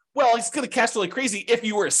crazy. Well, it's going to cash flow like crazy if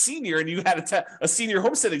you were a senior and you had a senior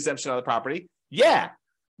homestead exemption on the property. Yeah.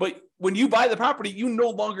 But when you buy the property, you no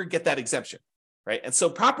longer get that exemption. Right. And so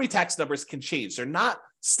property tax numbers can change. They're not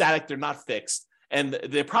static. They're not fixed. And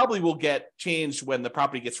they probably will get changed when the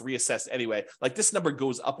property gets reassessed anyway. Like this number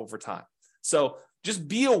goes up over time. So just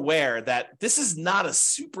be aware that this is not a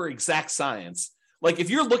super exact science. Like if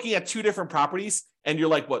you're looking at 2 different properties and you're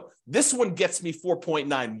like, what, this one gets me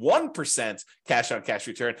 4.91% cash on cash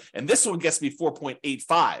return, and this one gets me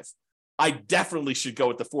 4.85. I definitely should go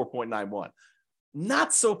with the 4.91.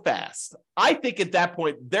 Not so fast. I think at that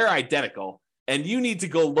point, they're identical. And you need to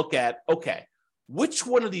go look at, okay, which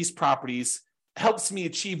one of these properties helps me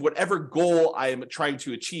achieve whatever goal I am trying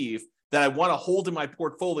to achieve that I want to hold in my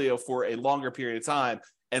portfolio for a longer period of time.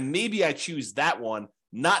 And maybe I choose that one,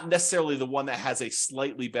 not necessarily the one that has a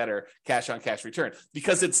slightly better cash on cash return,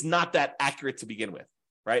 because it's not that accurate to begin with,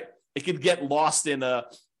 right? It could get lost in a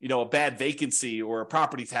bad vacancy or a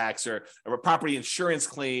property tax or a property insurance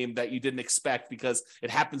claim that you didn't expect because it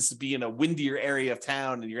happens to be in a windier area of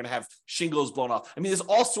town and you're going to have shingles blown off. I mean, there's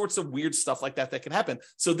all sorts of weird stuff like that can happen.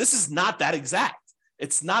 So this is not that exact.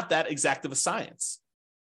 It's not that exact of a science.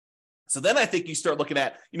 So then I think you start looking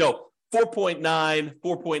at, 4.9,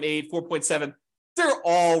 4.8, 4.7. They're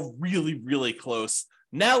all really, really close.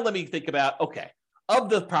 Now let me think about, okay, of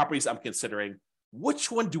the properties I'm considering,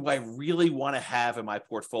 which one do I really want to have in my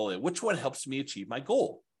portfolio? Which one helps me achieve my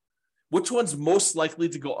goal? Which one's most likely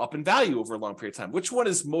to go up in value over a long period of time? Which one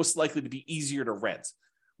is most likely to be easier to rent?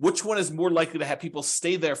 Which one is more likely to have people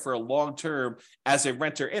stay there for a long term as a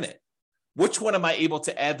renter in it? Which one am I able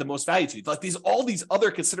to add the most value to? Like all these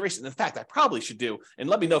other considerations. In fact, I probably should do, and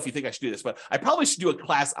let me know if you think I should do this, but I probably should do a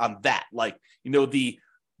class on that. Like,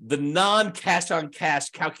 the non-cash on cash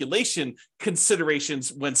calculation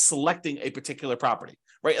considerations when selecting a particular property,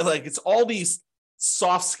 right? Like it's all these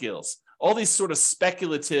soft skills, all these sort of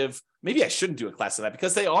speculative, maybe I shouldn't do a class on that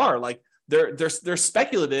because they are like, they're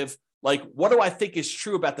speculative. Like, what do I think is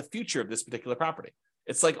true about the future of this particular property?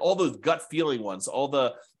 It's like all those gut feeling ones, all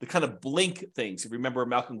the kind of blink things. If you remember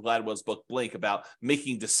Malcolm Gladwell's book, Blink, about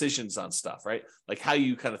making decisions on stuff, right? Like how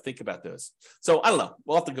you kind of think about those. So I don't know.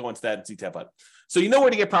 We'll have to go into that in detail, but so you know where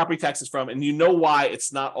to get property taxes from, and you know why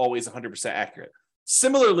it's not always 100% accurate.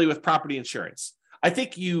 Similarly with property insurance, I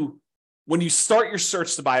think when you start your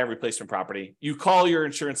search to buy a replacement property, you call your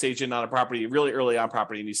insurance agent on a property really early on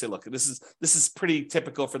property, and you say, look, this is pretty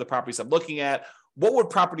typical for the properties I'm looking at. What would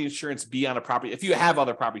property insurance be on a property? If you have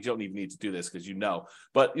other properties, you don't even need to do this because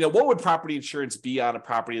but what would property insurance be on a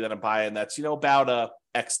property that I'm buying that's, about a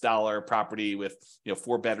X dollar property with,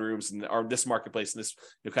 4 bedrooms or this marketplace and this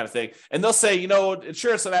kind of thing. And they'll say,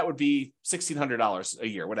 insurance on that would be $1,600 a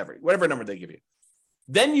year, whatever number they give you.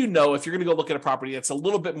 Then, if you're going to go look at a property that's a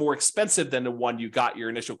little bit more expensive than the one you got your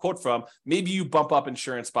initial quote from, maybe you bump up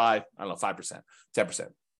insurance by, 5%, 10%.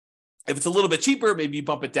 If it's a little bit cheaper, maybe you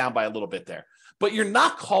bump it down by a little bit there. But you're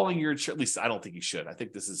not calling your insurance, at least I don't think you should. I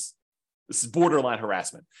think this is borderline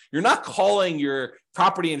harassment. You're not calling your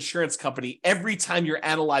property insurance company every time you're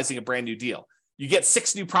analyzing a brand new deal. You get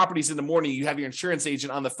 6 new properties in the morning, you have your insurance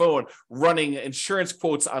agent on the phone running insurance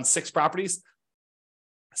quotes on 6 properties.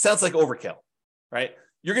 Sounds like overkill, right?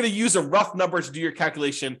 You're going to use a rough number to do your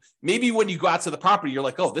calculation. Maybe when you go out to the property, you're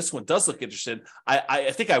like, oh, this one does look interesting.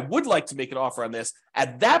 I think I would like to make an offer on this.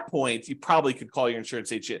 At that point, you probably could call your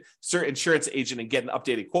insurance agent and get an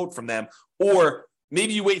updated quote from them. Or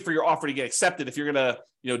maybe you wait for your offer to get accepted. If you're going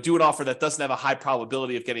to do an offer that doesn't have a high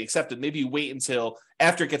probability of getting accepted, maybe you wait until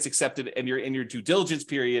after it gets accepted and you're in your due diligence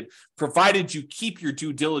period, provided you keep your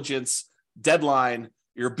due diligence deadline,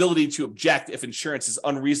 your ability to object if insurance is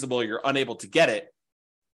unreasonable or you're unable to get it.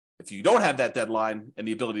 If you don't have that deadline and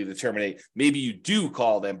the ability to terminate, maybe you do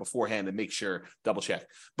call them beforehand and make sure, double check.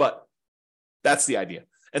 But that's the idea.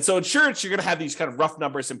 And so insurance, you're going to have these kind of rough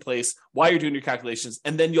numbers in place while you're doing your calculations,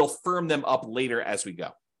 and then you'll firm them up later as we go.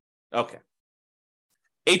 Okay.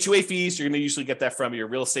 HOA fees, you're going to usually get that from your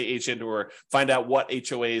real estate agent or find out what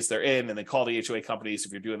HOAs they're in and then call the HOA companies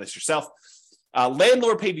if you're doing this yourself.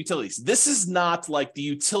 Landlord paid utilities. This is not like the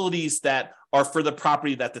utilities that are for the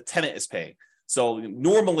property that the tenant is paying. So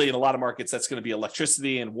normally in a lot of markets, that's going to be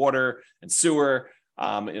electricity and water and sewer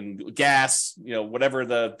and gas, whatever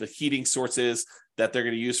the heating source is that they're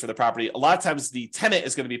going to use for the property. A lot of times the tenant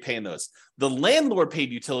is going to be paying those. The landlord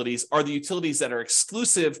paid utilities are the utilities that are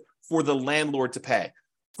exclusive for the landlord to pay.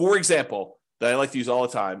 For example, that I like to use all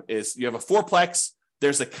the time is you have a fourplex.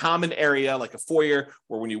 There's a common area like a foyer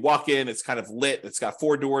where when you walk in, it's kind of lit. It's got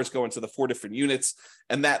 4 doors going to the 4 different units.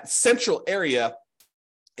 And that central area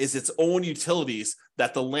is its own utilities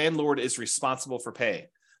that the landlord is responsible for paying.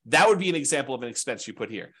 That would be an example of an expense you put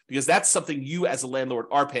here because that's something you as a landlord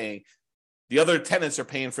are paying. The other tenants are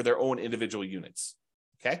paying for their own individual units.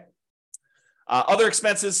 Okay. Other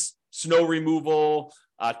expenses, snow removal,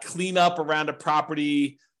 cleanup around a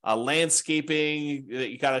property, landscaping that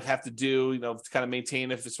you kind of have to do, to kind of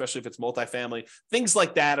maintain it, especially if it's multifamily. Things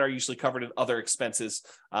like that are usually covered in other expenses.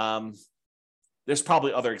 There's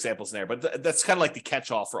probably other examples in there, but that's kind of like the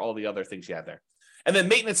catch-all for all the other things you have there. And then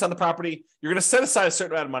maintenance on the property, you're going to set aside a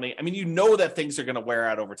certain amount of money. I mean, you know that things are going to wear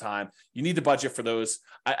out over time. You need to budget for those.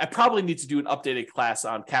 I probably need to do an updated class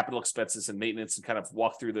on capital expenses and maintenance and kind of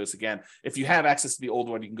walk through those again. If you have access to the old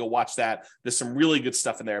one, you can go watch that. There's some really good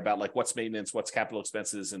stuff in there about like what's maintenance, what's capital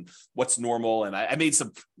expenses, and what's normal. And I made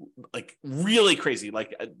some like really crazy,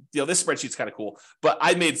 like, this spreadsheet's kind of cool, but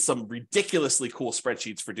I made some ridiculously cool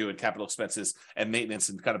spreadsheets for doing capital expenses and maintenance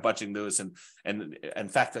and kind of budgeting those. And in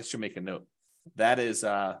fact, I should make a note. That's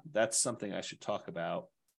something I should talk about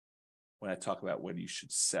when I talk about when you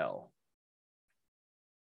should sell.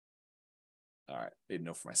 All right, made a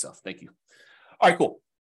note for myself. Thank you. All right, cool.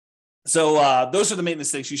 So those are the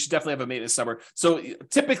maintenance things. You should definitely have a maintenance number. So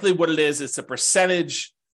typically what it is, it's a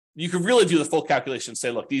percentage. You can really do the full calculation and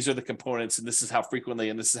say, look, these are the components and this is how frequently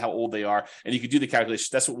and this is how old they are. And you could do the calculation.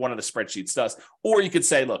 That's what one of the spreadsheets does. Or you could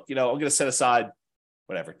say, look, I'm going to set aside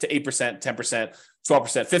whatever, to 8%, 10%,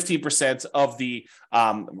 12%, 15% of the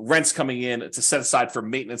rents coming in to set aside for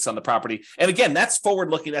maintenance on the property. And again, that's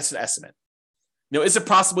forward-looking. That's an estimate. Is it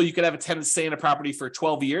possible you could have a tenant stay in a property for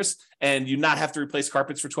 12 years and you not have to replace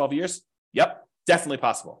carpets for 12 years? Yep, definitely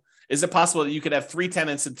possible. Is it possible that you could have 3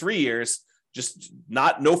 tenants in 3 years, just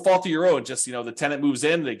no fault of your own, just, the tenant moves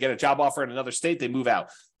in, they get a job offer in another state, they move out.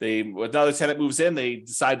 Another tenant moves in, they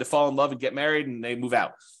decide to fall in love and get married and they move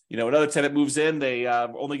out. Another tenant moves in, they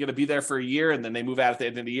only going to be there for a year and then they move out at the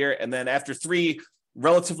end of the year. And then after 3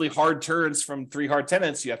 relatively hard turns from 3 hard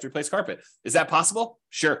tenants, you have to replace carpet. Is that possible?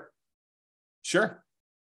 Sure.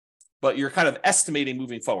 But you're kind of estimating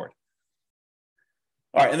moving forward.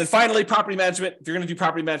 All right. And then finally, property management. If you're going to do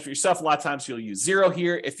property management yourself, a lot of times you'll use zero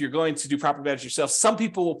here. If you're going to do property management yourself, some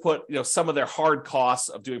people will put, some of their hard costs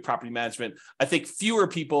of doing property management. I think fewer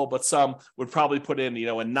people, but some would probably put in,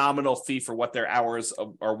 a nominal fee for what their hours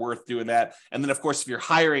are worth doing that. And then of course, if you're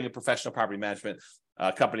hiring a professional property management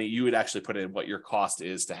company, you would actually put in what your cost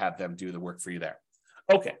is to have them do the work for you there.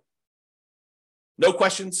 Okay. No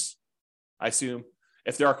questions, I assume.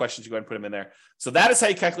 If there are questions, you go ahead and put them in there. So that is how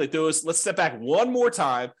you calculate those. Let's step back one more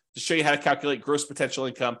time to show you how to calculate gross potential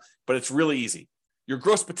income, but it's really easy. Your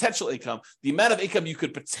gross potential income, the amount of income you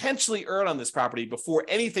could potentially earn on this property before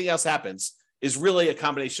anything else happens, is really a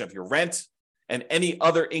combination of your rent and any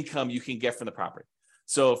other income you can get from the property.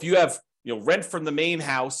 So if you have, rent from the main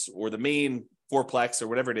house or the main fourplex or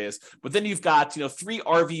whatever it is, but then you've got, 3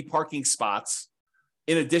 RV parking spots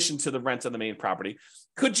in addition to the rent on the main property.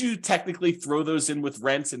 Could you technically throw those in with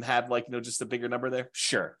rent and have just a bigger number there?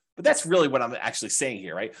 Sure. But that's really what I'm actually saying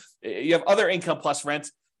here, right? You have other income plus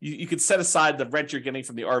rent. You could set aside the rent you're getting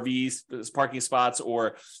from the RVs, those parking spots,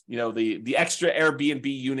 or, the extra Airbnb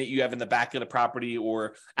unit you have in the back of the property,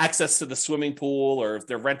 or access to the swimming pool, or if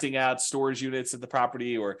they're renting out storage units at the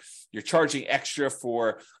property, or you're charging extra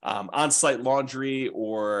for on-site laundry,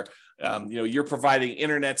 or you're providing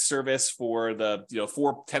internet service for the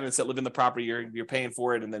 4 tenants that live in the property. You're paying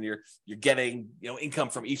for it, and then you're getting income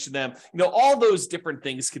from each of them. All those different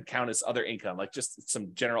things could count as other income, like just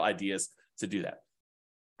some general ideas to do that.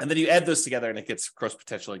 And then you add those together, and it gets gross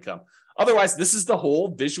potential income. Otherwise, this is the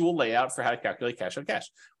whole visual layout for how to calculate cash on cash.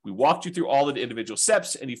 We walked you through all of the individual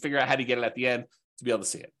steps, and you figure out how to get it at the end to be able to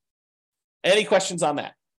see it. Any questions on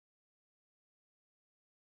that?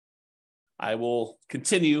 I will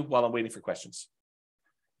continue while I'm waiting for questions.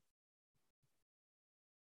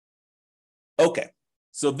 Okay,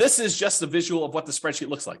 so this is just a visual of what the spreadsheet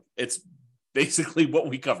looks like. It's basically what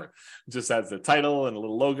we covered. It just has the title and a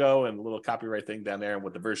little logo and a little copyright thing down there and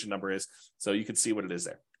what the version number is, so you can see what it is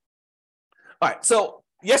there. All right, so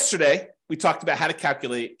yesterday we talked about how to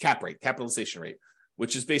calculate cap rate, capitalization rate,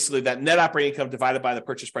 which is basically that net operating income divided by the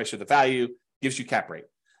purchase price or the value gives you cap rate.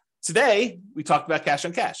 Today, we talked about cash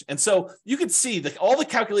on cash. And so you can see that all the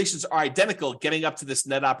calculations are identical getting up to this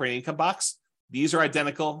net operating income box. These are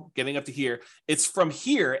identical getting up to here. It's from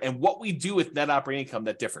here and what we do with net operating income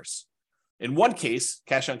that differs. In one case,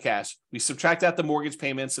 cash on cash, we subtract out the mortgage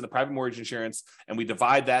payments and the private mortgage insurance, and we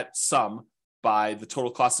divide that sum by the total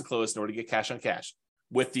cost to close in order to get cash on cash.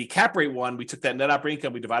 With the cap rate one, we took that net operating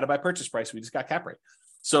income, we divided by purchase price, we just got cap rate.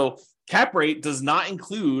 So cap rate does not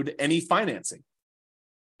include any financing.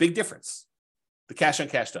 Big difference. The cash on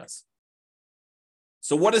cash does.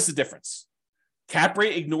 So what is the difference? Cap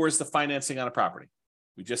rate ignores the financing on a property.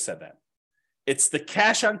 We just said that. It's the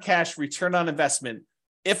cash on cash return on investment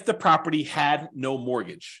if the property had no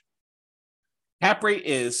mortgage. Cap rate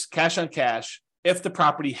is cash on cash if the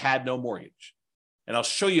property had no mortgage. And I'll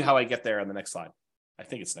show you how I get there on the next slide. I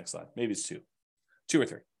think it's the next slide. Maybe it's 2 or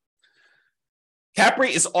 3. Cap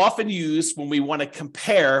rate is often used when we want to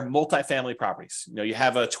compare multifamily properties. You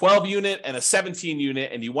have a 12 unit and a 17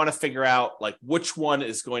 unit, and you want to figure out like which one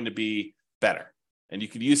is going to be better. And you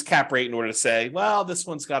can use cap rate in order to say, well, this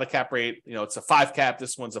one's got a cap rate, it's a 5 cap,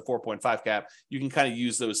 this one's a 4.5 cap. You can kind of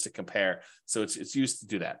use those to compare. So it's used to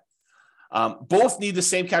do that. Both need the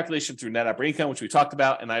same calculation through net operating income, which we talked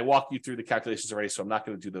about, and I walked you through the calculations already, so I'm not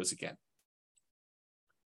going to do those again.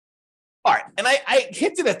 All right, and I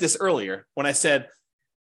hinted at this earlier when I said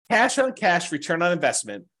cash on cash return on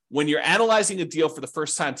investment, when you're analyzing a deal for the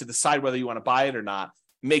first time to decide whether you want to buy it or not,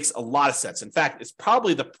 makes a lot of sense. In fact, it's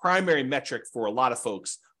probably the primary metric for a lot of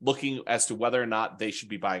folks looking as to whether or not they should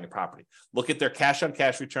be buying a property. Look at their cash on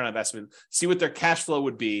cash return on investment, see what their cash flow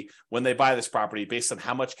would be when they buy this property based on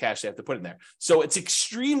how much cash they have to put in there. So it's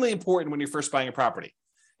extremely important when you're first buying a property.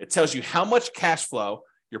 It tells you how much cash flow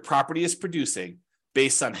your property is producing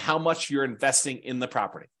based on how much you're investing in the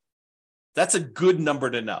property. That's a good number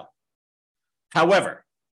to know. However,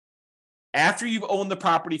 after you've owned the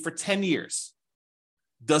property for 10 years,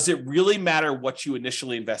 does it really matter what you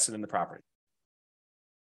initially invested in the property?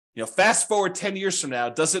 Fast forward 10 years from now,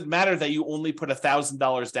 does it matter that you only put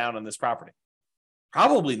 $1,000 down on this property?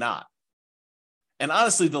 Probably not. And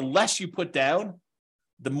honestly, the less you put down,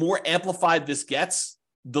 the more amplified this gets,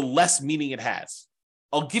 the less meaning it has.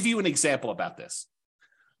 I'll give you an example about this.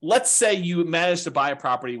 Let's say you managed to buy a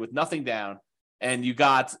property with nothing down, and you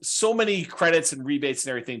got so many credits and rebates and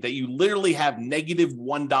everything that you literally have negative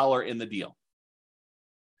 $1 in the deal.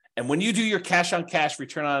 And when you do your cash on cash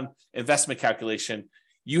return on investment calculation,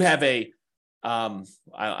 you have I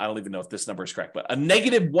don't even know if this number is correct, but a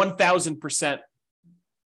negative 1,000%,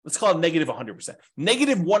 let's call it negative 100%,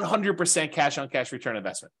 negative 100% cash on cash return on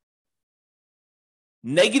investment.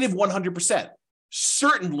 Negative 100%.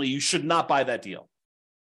 Certainly you should not buy that deal.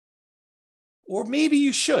 Or maybe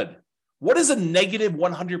you should. What does a negative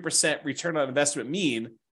 100% return on investment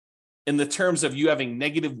mean in the terms of you having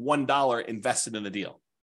negative $1 invested in the deal?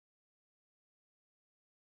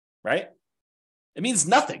 Right? It means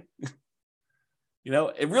nothing.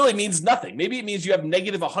 It really means nothing. Maybe it means you have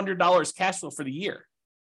negative $100 cash flow for the year.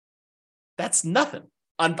 That's nothing.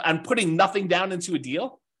 On putting nothing down into a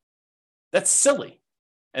deal, that's silly.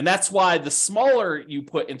 And that's why the smaller you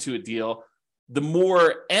put into a deal, the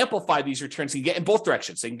more amplified these returns can get in both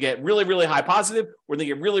directions. They can get really, really high positive, or they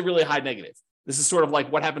get really, really high negative. This is sort of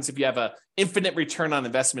like what happens if you have an infinite return on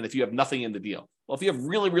investment if you have nothing in the deal. Well, if you have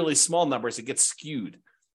really, really small numbers, it gets skewed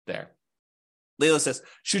there. Layla says,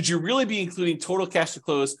 should you really be including total cash to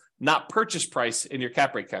close, not purchase price in your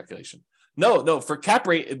cap rate calculation? No, for cap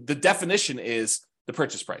rate, the definition is the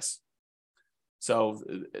purchase price. So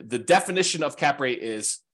the definition of cap rate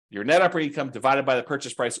is your net operating income divided by the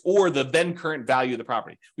purchase price or the then current value of the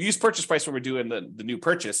property. We use purchase price when we're doing the new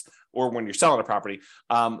purchase or when you're selling a property.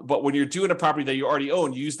 But when you're doing a property that you already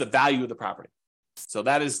own, you use the value of the property. So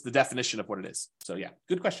that is the definition of what it is. So yeah,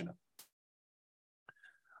 good question.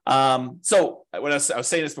 So when I was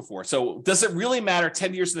saying this before, so does it really matter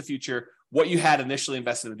 10 years in the future what you had initially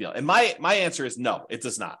invested in the deal? And my answer is no, it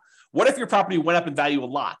does not. What if your property went up in value a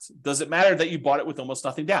lot? Does it matter that you bought it with almost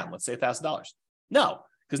nothing down? Let's say $1,000. No,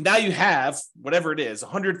 because now you have whatever it is,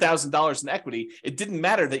 $100,000 in equity. It didn't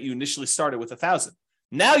matter that you initially started with $1,000.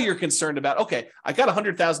 Now you're concerned about, okay, I got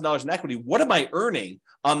 $100,000 in equity. What am I earning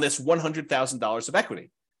on this $100,000 of equity?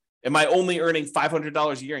 Am I only earning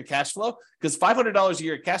 $500 a year in cash flow? Because $500 a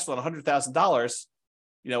year in cash flow on $100,000,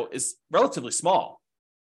 is relatively small.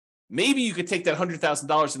 Maybe you could take that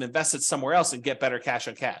 $100,000 and invest it somewhere else and get better cash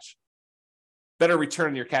on cash, better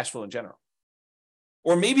return on your cash flow in general.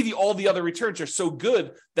 Or maybe all the other returns are so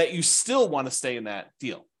good that you still want to stay in that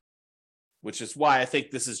deal, which is why I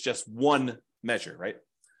think this is just one measure, right?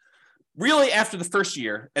 Really, after the first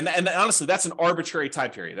year, and honestly, that's an arbitrary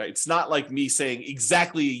time period. Right? It's not like me saying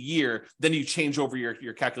exactly a year, then you change over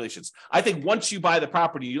your calculations. I think once you buy the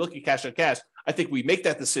property, you look at cash on cash, I think we make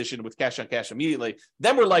that decision with cash on cash immediately.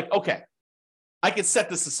 Then we're like, okay, I can set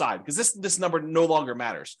this aside because this number no longer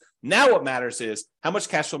matters. Now what matters is how much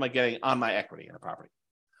cash flow am I getting on my equity in a property?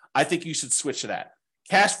 I think you should switch to that.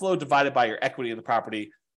 Cash flow divided by your equity in the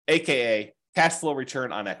property, AKA cash flow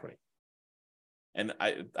return on equity. And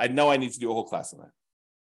I know I need to do a whole class on that.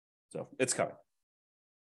 So it's coming.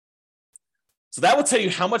 So that will tell you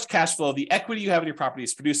how much cash flow the equity you have in your property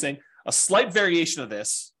is producing. A slight variation of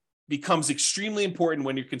this becomes extremely important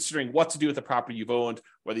when you're considering what to do with the property you've owned,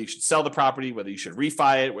 whether you should sell the property, whether you should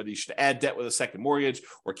refi it, whether you should add debt with a second mortgage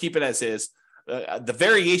or keep it as is. The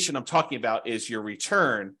variation I'm talking about is your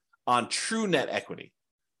return on true net equity.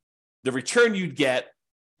 The return you'd get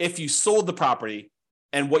if you sold the property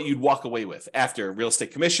and what you'd walk away with after real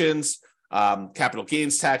estate commissions, capital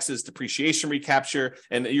gains taxes, depreciation recapture,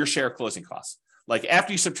 and your share of closing costs. Like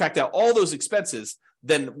after you subtract out all those expenses,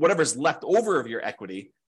 then whatever's left over of your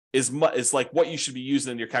equity is like what you should be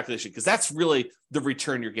using in your calculation, because that's really the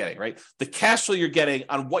return you're getting, right? The cash flow you're getting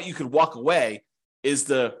on what you could walk away is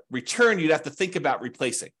the return you'd have to think about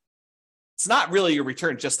replacing. It's not really your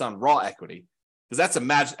return just on raw equity, because that's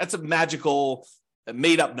a magical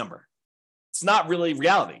made up number. It's not really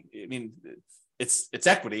reality. I mean, it's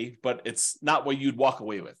equity, but it's not what you'd walk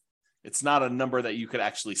away with. It's not a number that you could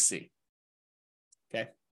actually see. Okay.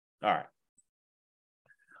 All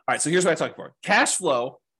right. So here's what I'm talking about. Cash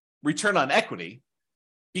flow return on equity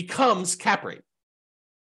becomes cap rate.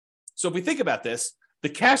 So if we think about this, the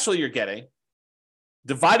cash flow you're getting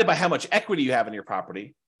divided by how much equity you have in your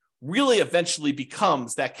property really eventually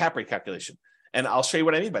becomes that cap rate calculation. And I'll show you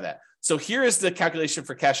what I mean by that. So here is the calculation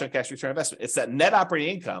for cash on cash return on investment. It's that net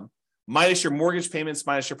operating income minus your mortgage payments,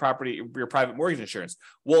 minus your private mortgage insurance.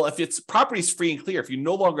 Well, if it's property's free and clear, if you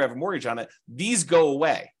no longer have a mortgage on it, these go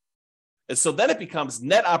away. And so then it becomes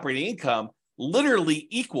net operating income literally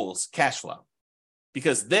equals cash flow,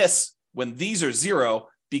 because this, when these are zero,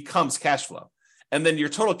 becomes cash flow. And then your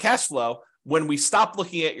total cash flow, when we stop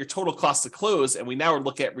looking at your total cost to close and we now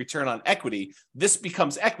look at return on equity, this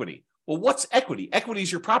becomes equity. Well, what's equity? Equity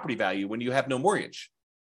is your property value when you have no mortgage.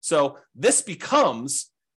 So this becomes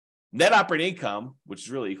net operating income, which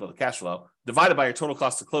is really equal to cash flow, divided by your total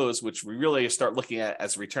cost to close, which we really start looking at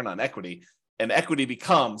as return on equity. And equity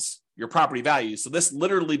becomes your property value. So this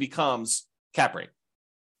literally becomes cap rate.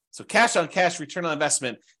 So cash on cash return on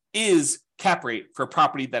investment is cap rate for a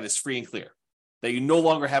property that is free and clear, that you no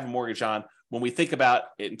longer have a mortgage on when we think about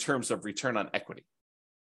it in terms of return on equity.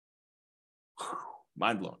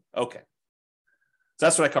 Mind blown. Okay. So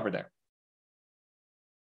that's what I covered there.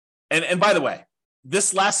 And by the way,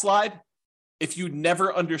 this last slide, if you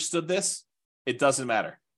never understood this, it doesn't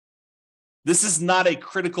matter. This is not a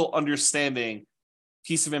critical understanding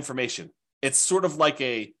piece of information. It's sort of like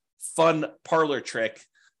a fun parlor trick,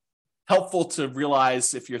 helpful to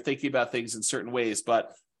realize if you're thinking about things in certain ways,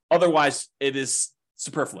 but otherwise it is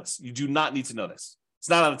superfluous. You do not need to know this. It's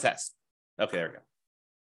not on the test. Okay, there we go.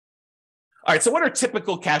 All right, so what are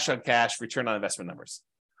typical cash on cash return on investment numbers?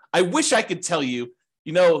 I wish I could tell you,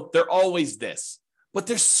 they're always this, but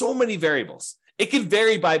there's so many variables. It can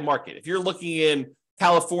vary by market. If you're looking in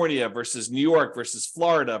California versus New York versus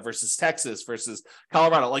Florida versus Texas versus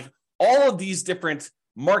Colorado, like all of these different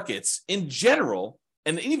markets in general,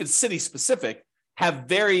 and even city specific, have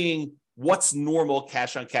varying what's normal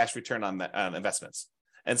cash on cash return on investments.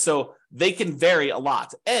 And so they can vary a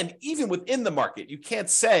lot. And even within the market, you can't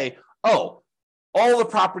say, oh, all the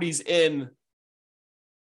properties in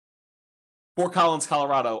Fort Collins,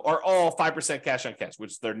 Colorado are all 5% cash on cash,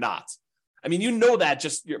 which they're not. I mean, you know that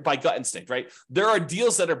just by gut instinct, right? There are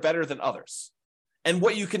deals that are better than others. And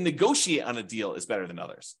what you can negotiate on a deal is better than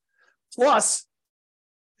others. Plus,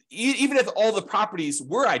 even if all the properties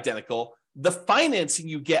were identical, the financing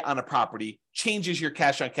you get on a property changes your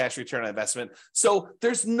cash on cash return on investment. So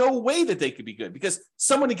there's no way that they could be good, because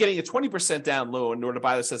someone getting a 20% down loan in order to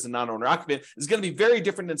buy this as a non-owner occupant is going to be very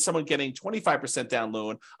different than someone getting 25% down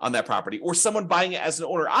loan on that property, or someone buying it as an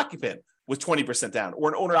owner occupant with 20% down, or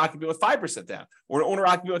an owner occupant with 5% down, or an owner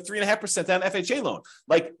occupant with 3.5% down FHA loan.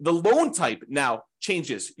 Like the loan type now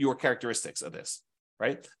changes your characteristics of this,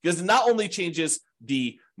 right? Because it not only changes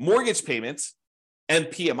the mortgage payments and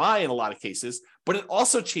PMI in a lot of cases, but it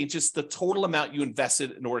also changes the total amount you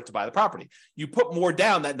invested in order to buy the property. You put more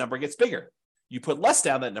down, that number gets bigger. You put less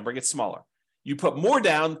down, that number gets smaller. You put more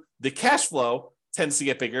down, the cash flow tends to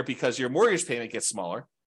get bigger because your mortgage payment gets smaller.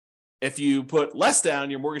 If you put less down,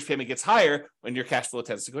 your mortgage payment gets higher when your cash flow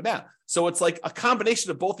tends to go down. So it's like a combination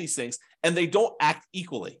of both these things, and they don't act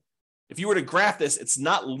equally. If you were to graph this, it's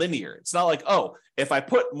not linear. It's not like, oh, if I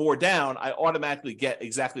put more down, I automatically get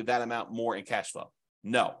exactly that amount more in cash flow.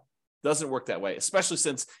 No, doesn't work that way, especially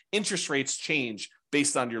since interest rates change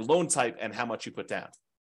based on your loan type and how much you put down.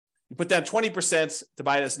 You put down 20% to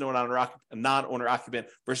buy it as a non-owner occupant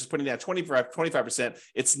versus putting down 25%.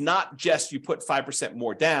 It's not just you put 5%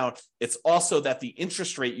 more down. It's also that the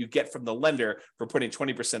interest rate you get from the lender for putting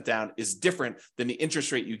 20% down is different than the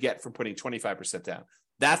interest rate you get from putting 25% down.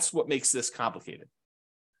 That's what makes this complicated.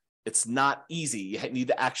 It's not easy. You need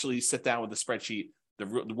to actually sit down with a spreadsheet,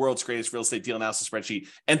 the world's greatest real estate deal analysis spreadsheet,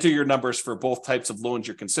 enter your numbers for both types of loans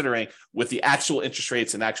you're considering with the actual interest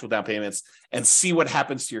rates and actual down payments, and see what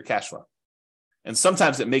happens to your cash flow. And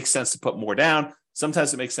sometimes it makes sense to put more down.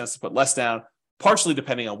 Sometimes it makes sense to put less down, partially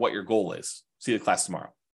depending on what your goal is. See the class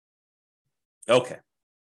tomorrow. Okay.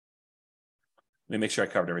 Let me make sure I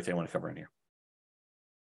covered everything I want to cover in here.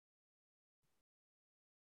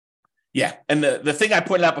 Yeah. And the thing I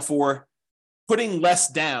pointed out before, putting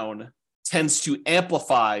less down tends to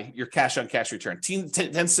amplify your cash on cash return,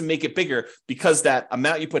 tends to make it bigger because that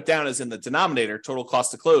amount you put down is in the denominator, total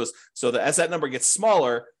cost to close. So that as that number gets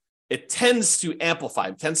smaller, it tends to amplify,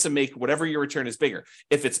 it tends to make whatever your return is bigger.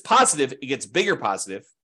 If it's positive, it gets bigger positive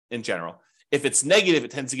in general. If it's negative,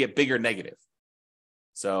 it tends to get bigger negative.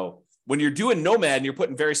 So when you're doing Nomad and you're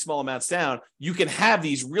putting very small amounts down, you can have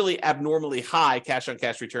these really abnormally high cash on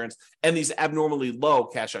cash returns and these abnormally low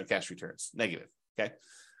cash on cash returns, negative. Okay.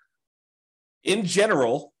 In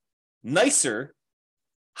general, nicer,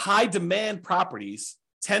 high demand properties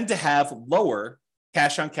tend to have lower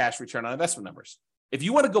cash on cash return on investment numbers. If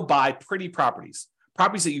you want to go buy pretty properties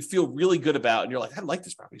that you feel really good about, and you're like, I like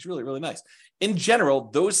this property, it's really, really nice. In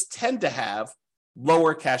general, those tend to have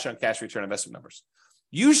lower cash on cash return investment numbers.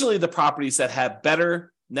 Usually the properties that have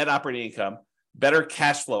better net operating income, better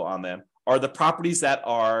cash flow on them are the properties that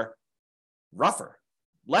are rougher,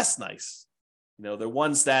 less nice. They're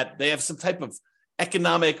ones that they have some type of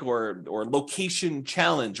economic or location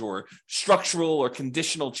challenge or structural or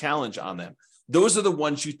conditional challenge on them. Those are the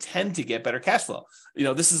ones you tend to get better cash flow.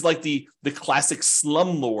 This is like the classic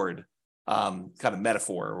slumlord kind of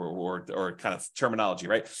metaphor or kind of terminology,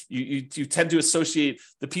 right? You tend to associate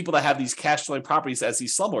the people that have these cash flowing properties as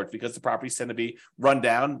these slumlords because the properties tend to be run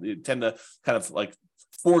down. They tend to kind of like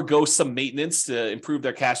forego some maintenance to improve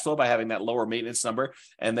their cash flow by having that lower maintenance number.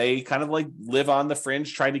 And they kind of like live on the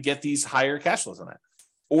fringe trying to get these higher cash flows on that.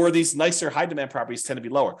 Or these nicer high demand properties tend to be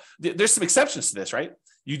lower. There's some exceptions to this, right?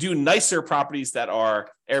 You do nicer properties that are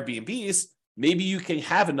Airbnbs, maybe you can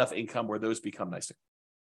have enough income where those become nicer.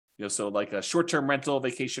 So like a short-term rental,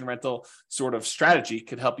 vacation rental sort of strategy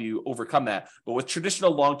could help you overcome that. But with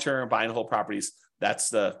traditional long-term buy and hold properties,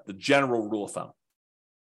 that's the general rule of thumb.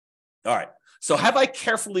 All right. So have I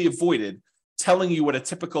carefully avoided telling you what a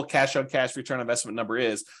typical cash on cash return on investment number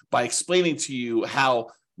is by explaining to you how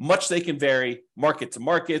much they can vary market to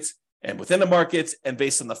market and within the markets and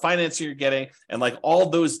based on the financing you're getting and like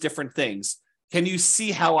all those different things? Can you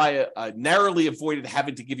see how I narrowly avoided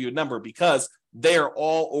having to give you a number because they are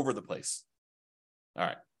all over the place? All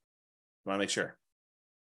right. I want to make sure.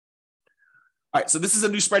 All right. So this is a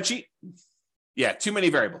new spreadsheet. Yeah, too many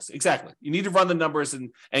variables. Exactly. You need to run the numbers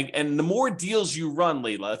and the more deals you run,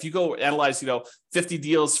 Layla, if you go analyze, 50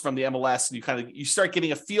 deals from the MLS and you start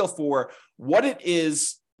getting a feel for what it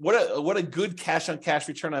is, what a good cash on cash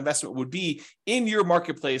return on investment would be in your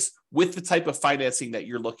marketplace with the type of financing that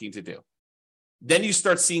you're looking to do. Then you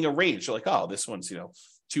start seeing a range. You're like, oh, this one's,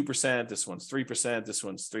 2%, this one's 3%, this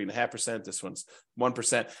one's 3.5%, this one's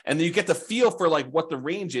 1%. And then you get the feel for like what the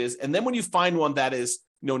range is. And then when you find one that is,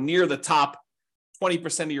 near the top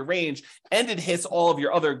 20% of your range, and it hits all of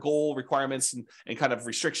your other goal requirements and kind of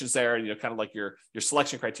restrictions there, and kind of like your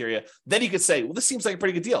selection criteria, then you could say, well, this seems like a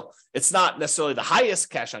pretty good deal. It's not necessarily the highest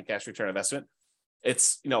cash on cash return investment.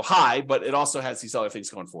 It's high, but it also has these other things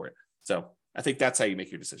going for it. So I think that's how you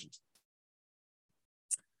make your decisions.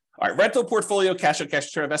 All right, rental portfolio, cash on cash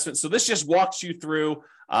return investment. So this just walks you through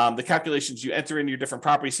the calculations. You enter in your different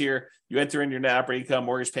properties here. You enter in your net operating income,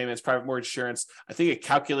 mortgage payments, private mortgage insurance. I think it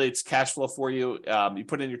calculates cash flow for you. You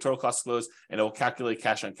put in your total cost of close, and it will calculate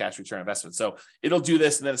cash on cash return investment. So it'll do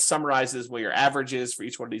this, and then it summarizes what your average is for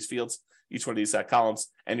each one of these fields, each one of these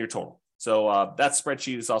columns, and your total. So that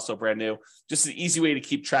spreadsheet is also brand new. Just an easy way to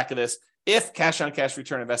keep track of this. If cash on cash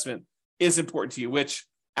return investment is important to you, which,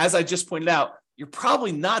 as I just pointed out, you're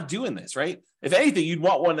probably not doing this, right? If anything, you'd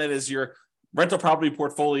want one that is your rental property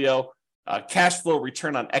portfolio cash flow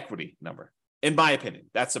return on equity number. In my opinion,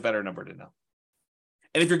 that's a better number to know.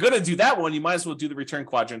 And if you're going to do that one, you might as well do the return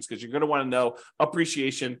quadrants because you're going to want to know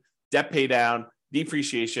appreciation, debt pay down,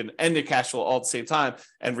 depreciation, and the cash flow all at the same time,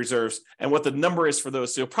 and reserves, and what the number is for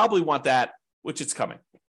those. So you'll probably want that, which it's coming.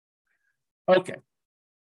 Okay.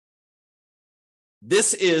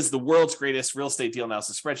 This is the world's greatest real estate deal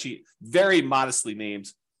analysis spreadsheet, very modestly named.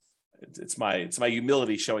 It's my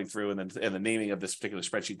humility showing through in the naming of this particular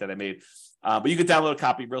spreadsheet that I made. But you can download a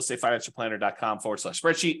copy,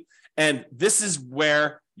 realestatefinancialplanner.com/spreadsheet. And this is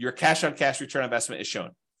where your cash on cash return on investment is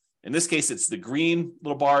shown. In this case, it's the green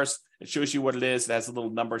little bars. It shows you what it is. It has a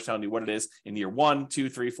little number telling you what it is in year 1, 2,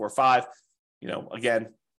 3, 4, 5.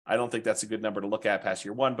 Again, I don't think that's a good number to look at past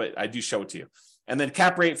year 1, but I do show it to you. And then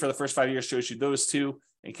cap rate for the first 5 years shows you those two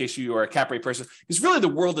in case you are a cap rate person. Because really the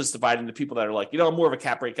world is divided into people that are like, I'm more of a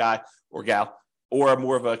cap rate guy or gal, or I'm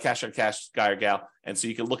more of a cash on cash guy or gal. And so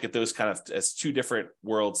you can look at those kind of as two different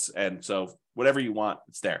worlds. And so whatever you want,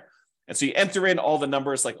 it's there. And so you enter in all the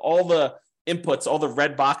numbers, like all the inputs, all the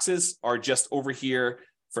red boxes are just over here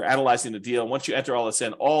for analyzing the deal. Once you enter all this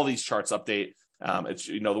in, all these charts update. It's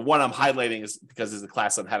the one I'm highlighting is because it's a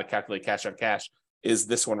class on how to calculate cash on cash. is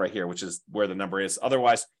this one right here, which is where the number is.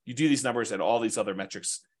 Otherwise, you do these numbers and all these other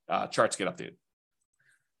metrics charts get updated.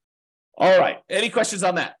 All right. Any questions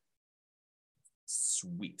on that?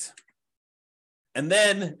 Sweet. And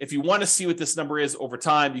then if you want to see what this number is over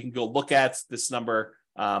time, you can go look at this number,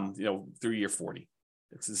 through year 40.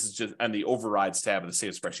 This is just on the overrides tab of the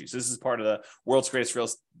same spreadsheet. So this is part of the world's greatest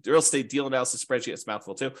real estate deal analysis spreadsheet. It's a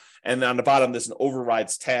mouthful too. And then on the bottom, there's an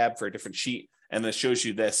overrides tab for a different sheet. And then it shows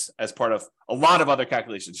you this as part of a lot of other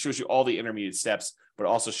calculations. It shows you all the intermediate steps, but it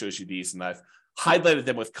also shows you these. And I've highlighted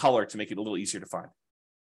them with color to make it a little easier to find.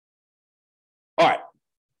 All right.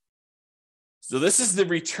 So this is the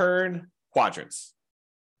return quadrants.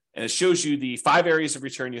 And it shows you the 5 areas of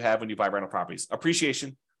return you have when you buy rental properties.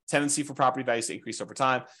 Appreciation, tendency for property values to increase over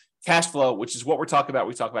time. Cash flow, which is what we're talking about.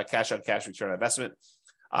 We talk about cash on cash return on investment.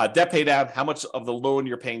 Debt pay down, how much of the loan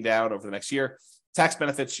you're paying down over the next year. Tax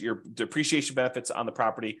benefits, your depreciation benefits on the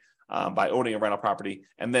property by owning a rental property.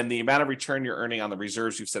 And then the amount of return you're earning on the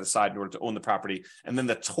reserves you've set aside in order to own the property. And then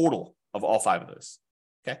the total of all 5 of those.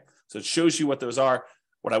 Okay, so it shows you what those are.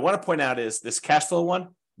 What I want to point out is this cash flow one,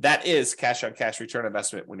 that is cash on cash return on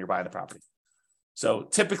investment when you're buying the property. So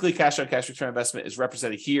typically cash on cash return on investment is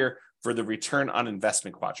represented here for the return on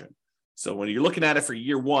investment quadrant. So when you're looking at it for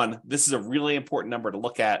year 1, this is a really important number to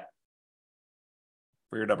look at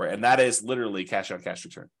for your number. And that is literally cash on cash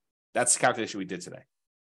return. That's the calculation we did today.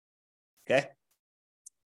 Okay.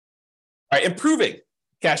 All right. Improving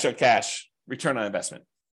cash on cash return on investment.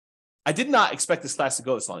 I did not expect this class to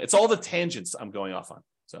go this long. It's all the tangents I'm going off on.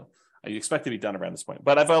 So I expect to be done around this point,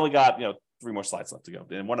 but I've only got 3 more slides left to go.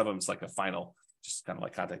 And one of them is like a final, just kind of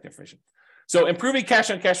like contact information. So improving cash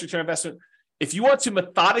on cash return on investment. If you want to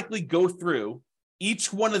methodically go through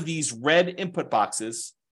each one of these red input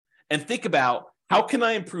boxes and think about how can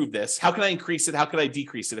I improve this? How can I increase it? How can I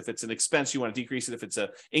decrease it? If it's an expense, you want to decrease it. If it's an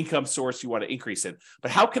income source, you want to increase it.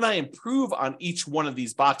 But how can I improve on each one of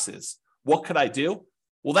these boxes? What could I do?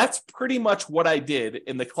 Well, that's pretty much what I did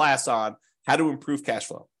in the class on how to improve cash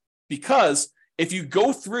flow. Because if you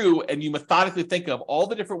go through and you methodically think of all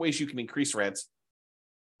the different ways you can increase rents,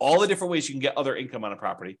 all the different ways you can get other income on a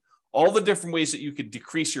property, all the different ways that you could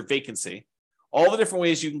decrease your vacancy, all the different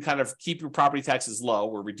ways you can kind of keep your property taxes low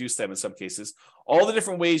or reduce them in some cases, all the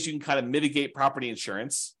different ways you can kind of mitigate property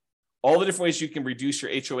insurance, all the different ways you can reduce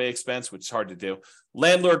your HOA expense, which is hard to do,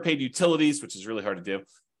 landlord paid utilities, which is really hard to do,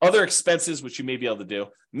 other expenses, which you may be able to do,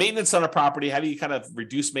 maintenance on a property, how do you kind of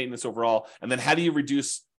reduce maintenance overall, and then how do you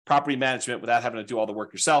reduce property management without having to do all the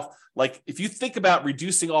work yourself? Like if you think about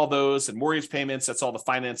reducing all those and mortgage payments, that's all the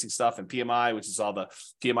financing stuff, and PMI, which is all the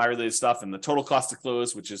PMI related stuff, and the total cost to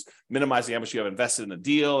close, which is minimizing how much you have invested in the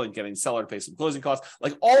deal and getting seller to pay some closing costs.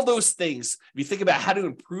 Like all those things, if you think about how to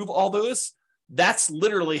improve all those, that's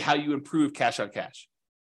literally how you improve cash on cash.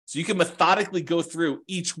 So you can methodically go through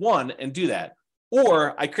each one and do that.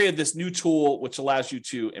 Or I created this new tool, which allows you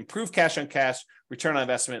to improve cash on cash, return on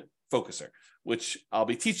investment focuser, which I'll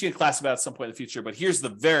be teaching a class about at some point in the future. But here's the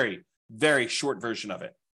very, very short version of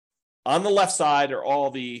it. On the left side are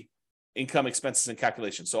all the income, expenses, and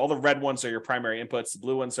calculations. So all the red ones are your primary inputs. The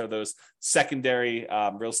blue ones are those secondary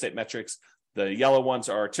real estate metrics. The yellow ones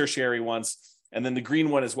are tertiary ones. And then the green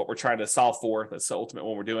one is what we're trying to solve for. That's the ultimate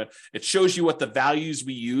one we're doing. It shows you what the values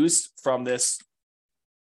we use from this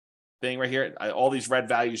thing right here. All these red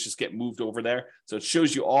values just get moved over there. So it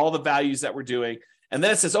shows you all the values that we're doing. And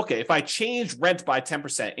then it says, okay, if I change rent by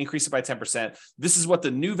 10%, increase it by 10%, this is what the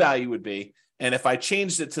new value would be. And if I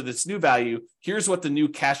changed it to this new value, here's what the new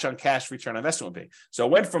cash on cash return on investment would be. So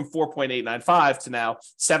it went from 4.895 to now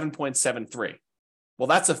 7.73. Well,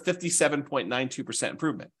 that's a 57.92%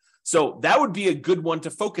 improvement. So that would be a good one to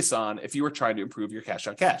focus on if you were trying to improve your cash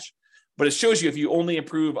on cash. But it shows you if you only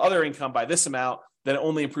improve other income by this amount, then it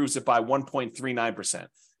only improves it by 1.39%.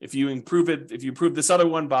 If you improve this other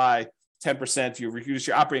one by 10%, you reduce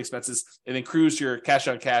your operating expenses, it improves your cash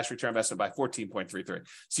on cash return on investment by 14.33.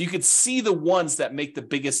 So you could see the ones that make the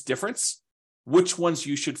biggest difference, which ones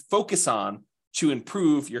you should focus on to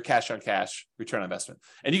improve your cash on cash return on investment.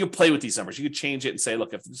 And you can play with these numbers. You could change it and say,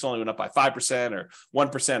 look, if this only went up by 5% or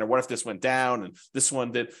 1%, or what if this went down and this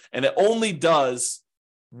one did, and it only does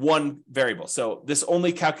one variable. So this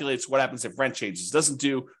only calculates what happens if rent changes. It doesn't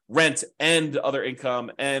do rent and other income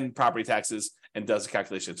and property taxes and does a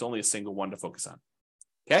calculation. It's only a single one to focus on.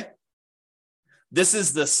 Okay. This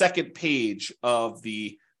is the second page of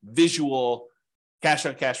the visual cash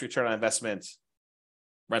on cash return on investment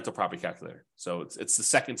rental property calculator. So it's the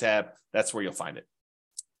second tab. That's where you'll find it.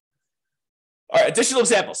 All right, additional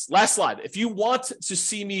examples. Last slide. If you want to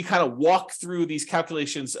see me kind of walk through these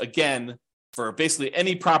calculations again for basically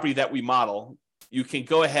any property that we model, you can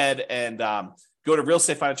go ahead and go to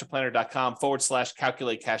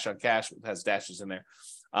realestatefinancialplanner.com/calculate cash on cash. It has dashes in there.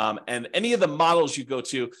 And any of the models you go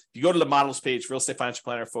to, if you go to the models page, Real Estate Financial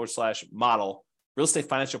Planner /model,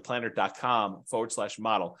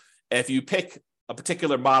 realestatefinancialplanner.com/model. And if you pick a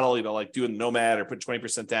particular model, like doing Nomad or put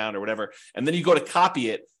 20% down or whatever, and then you go to copy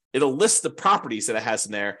it, it'll list the properties that it has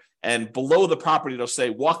in there. And below the property, it'll say,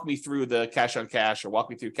 walk me through the cash on cash, or walk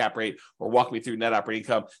me through cap rate, or walk me through net operating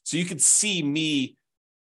income. So you can see me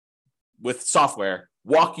with software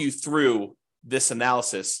walk you through this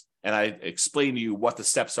analysis. And I explain to you what the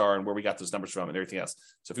steps are and where we got those numbers from and everything else.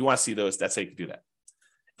 So if you want to see those, that's how you can do that.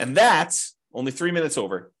 And that's only 3 minutes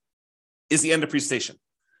over is the end of presentation.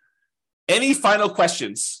 Any final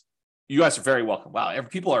questions? You guys are very welcome. Wow,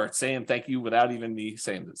 people are saying thank you without even me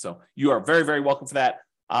saying it. So you are very, very welcome for that.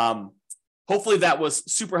 Hopefully that was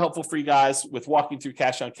super helpful for you guys with walking through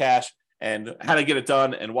cash on cash and how to get it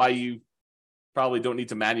done and why you probably don't need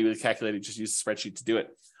to manually calculate it, just use the spreadsheet to do it.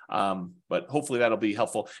 But hopefully that'll be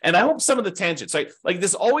helpful. And I hope some of the tangents, right? Like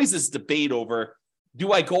there's always this debate over,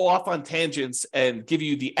 do I go off on tangents and give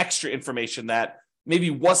you the extra information that maybe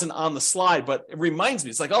wasn't on the slide, but it reminds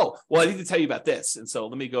me, it's like, oh, well, I need to tell you about this. And so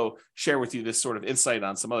let me go share with you this sort of insight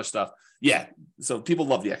on some other stuff. Yeah. So people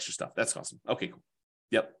love the extra stuff. That's awesome. Okay, cool.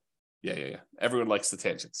 Yep. Yeah. Everyone likes the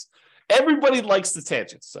tangents. Everybody likes the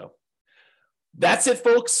tangents. So that's it,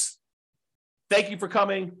 folks. Thank you for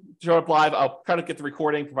coming. Show up live. I'll try to get the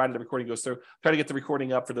recording, provided the recording goes through. Try to get the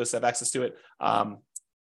recording up for those that have access to it.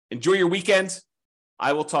 Enjoy your weekend.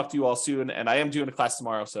 I will talk to you all soon. And I am doing a class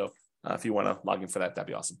tomorrow. So if you want to log in for that, that'd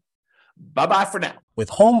be awesome. Bye-bye for now. With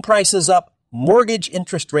home prices up, mortgage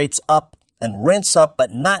interest rates up, and rents up,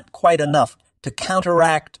 but not quite enough to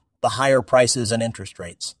counteract the higher prices and interest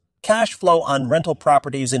rates, cash flow on rental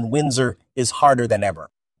properties in Windsor is harder than ever.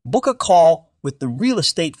 Book a call with the Real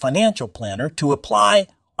Estate Financial Planner to apply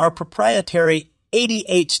our proprietary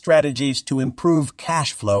 88 strategies to improve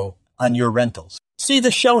cash flow on your rentals. See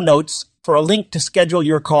the show notes for a link to schedule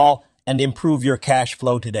your call and improve your cash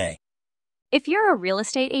flow today. If you're a real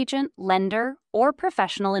estate agent, lender, or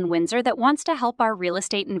professional in Windsor that wants to help our real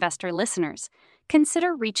estate investor listeners,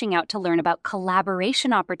 consider reaching out to learn about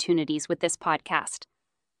collaboration opportunities with this podcast.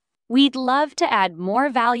 We'd love to add more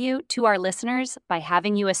value to our listeners by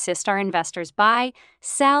having you assist our investors buy,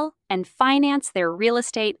 sell, and finance their real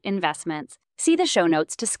estate investments. See the show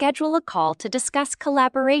notes to schedule a call to discuss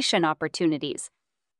collaboration opportunities.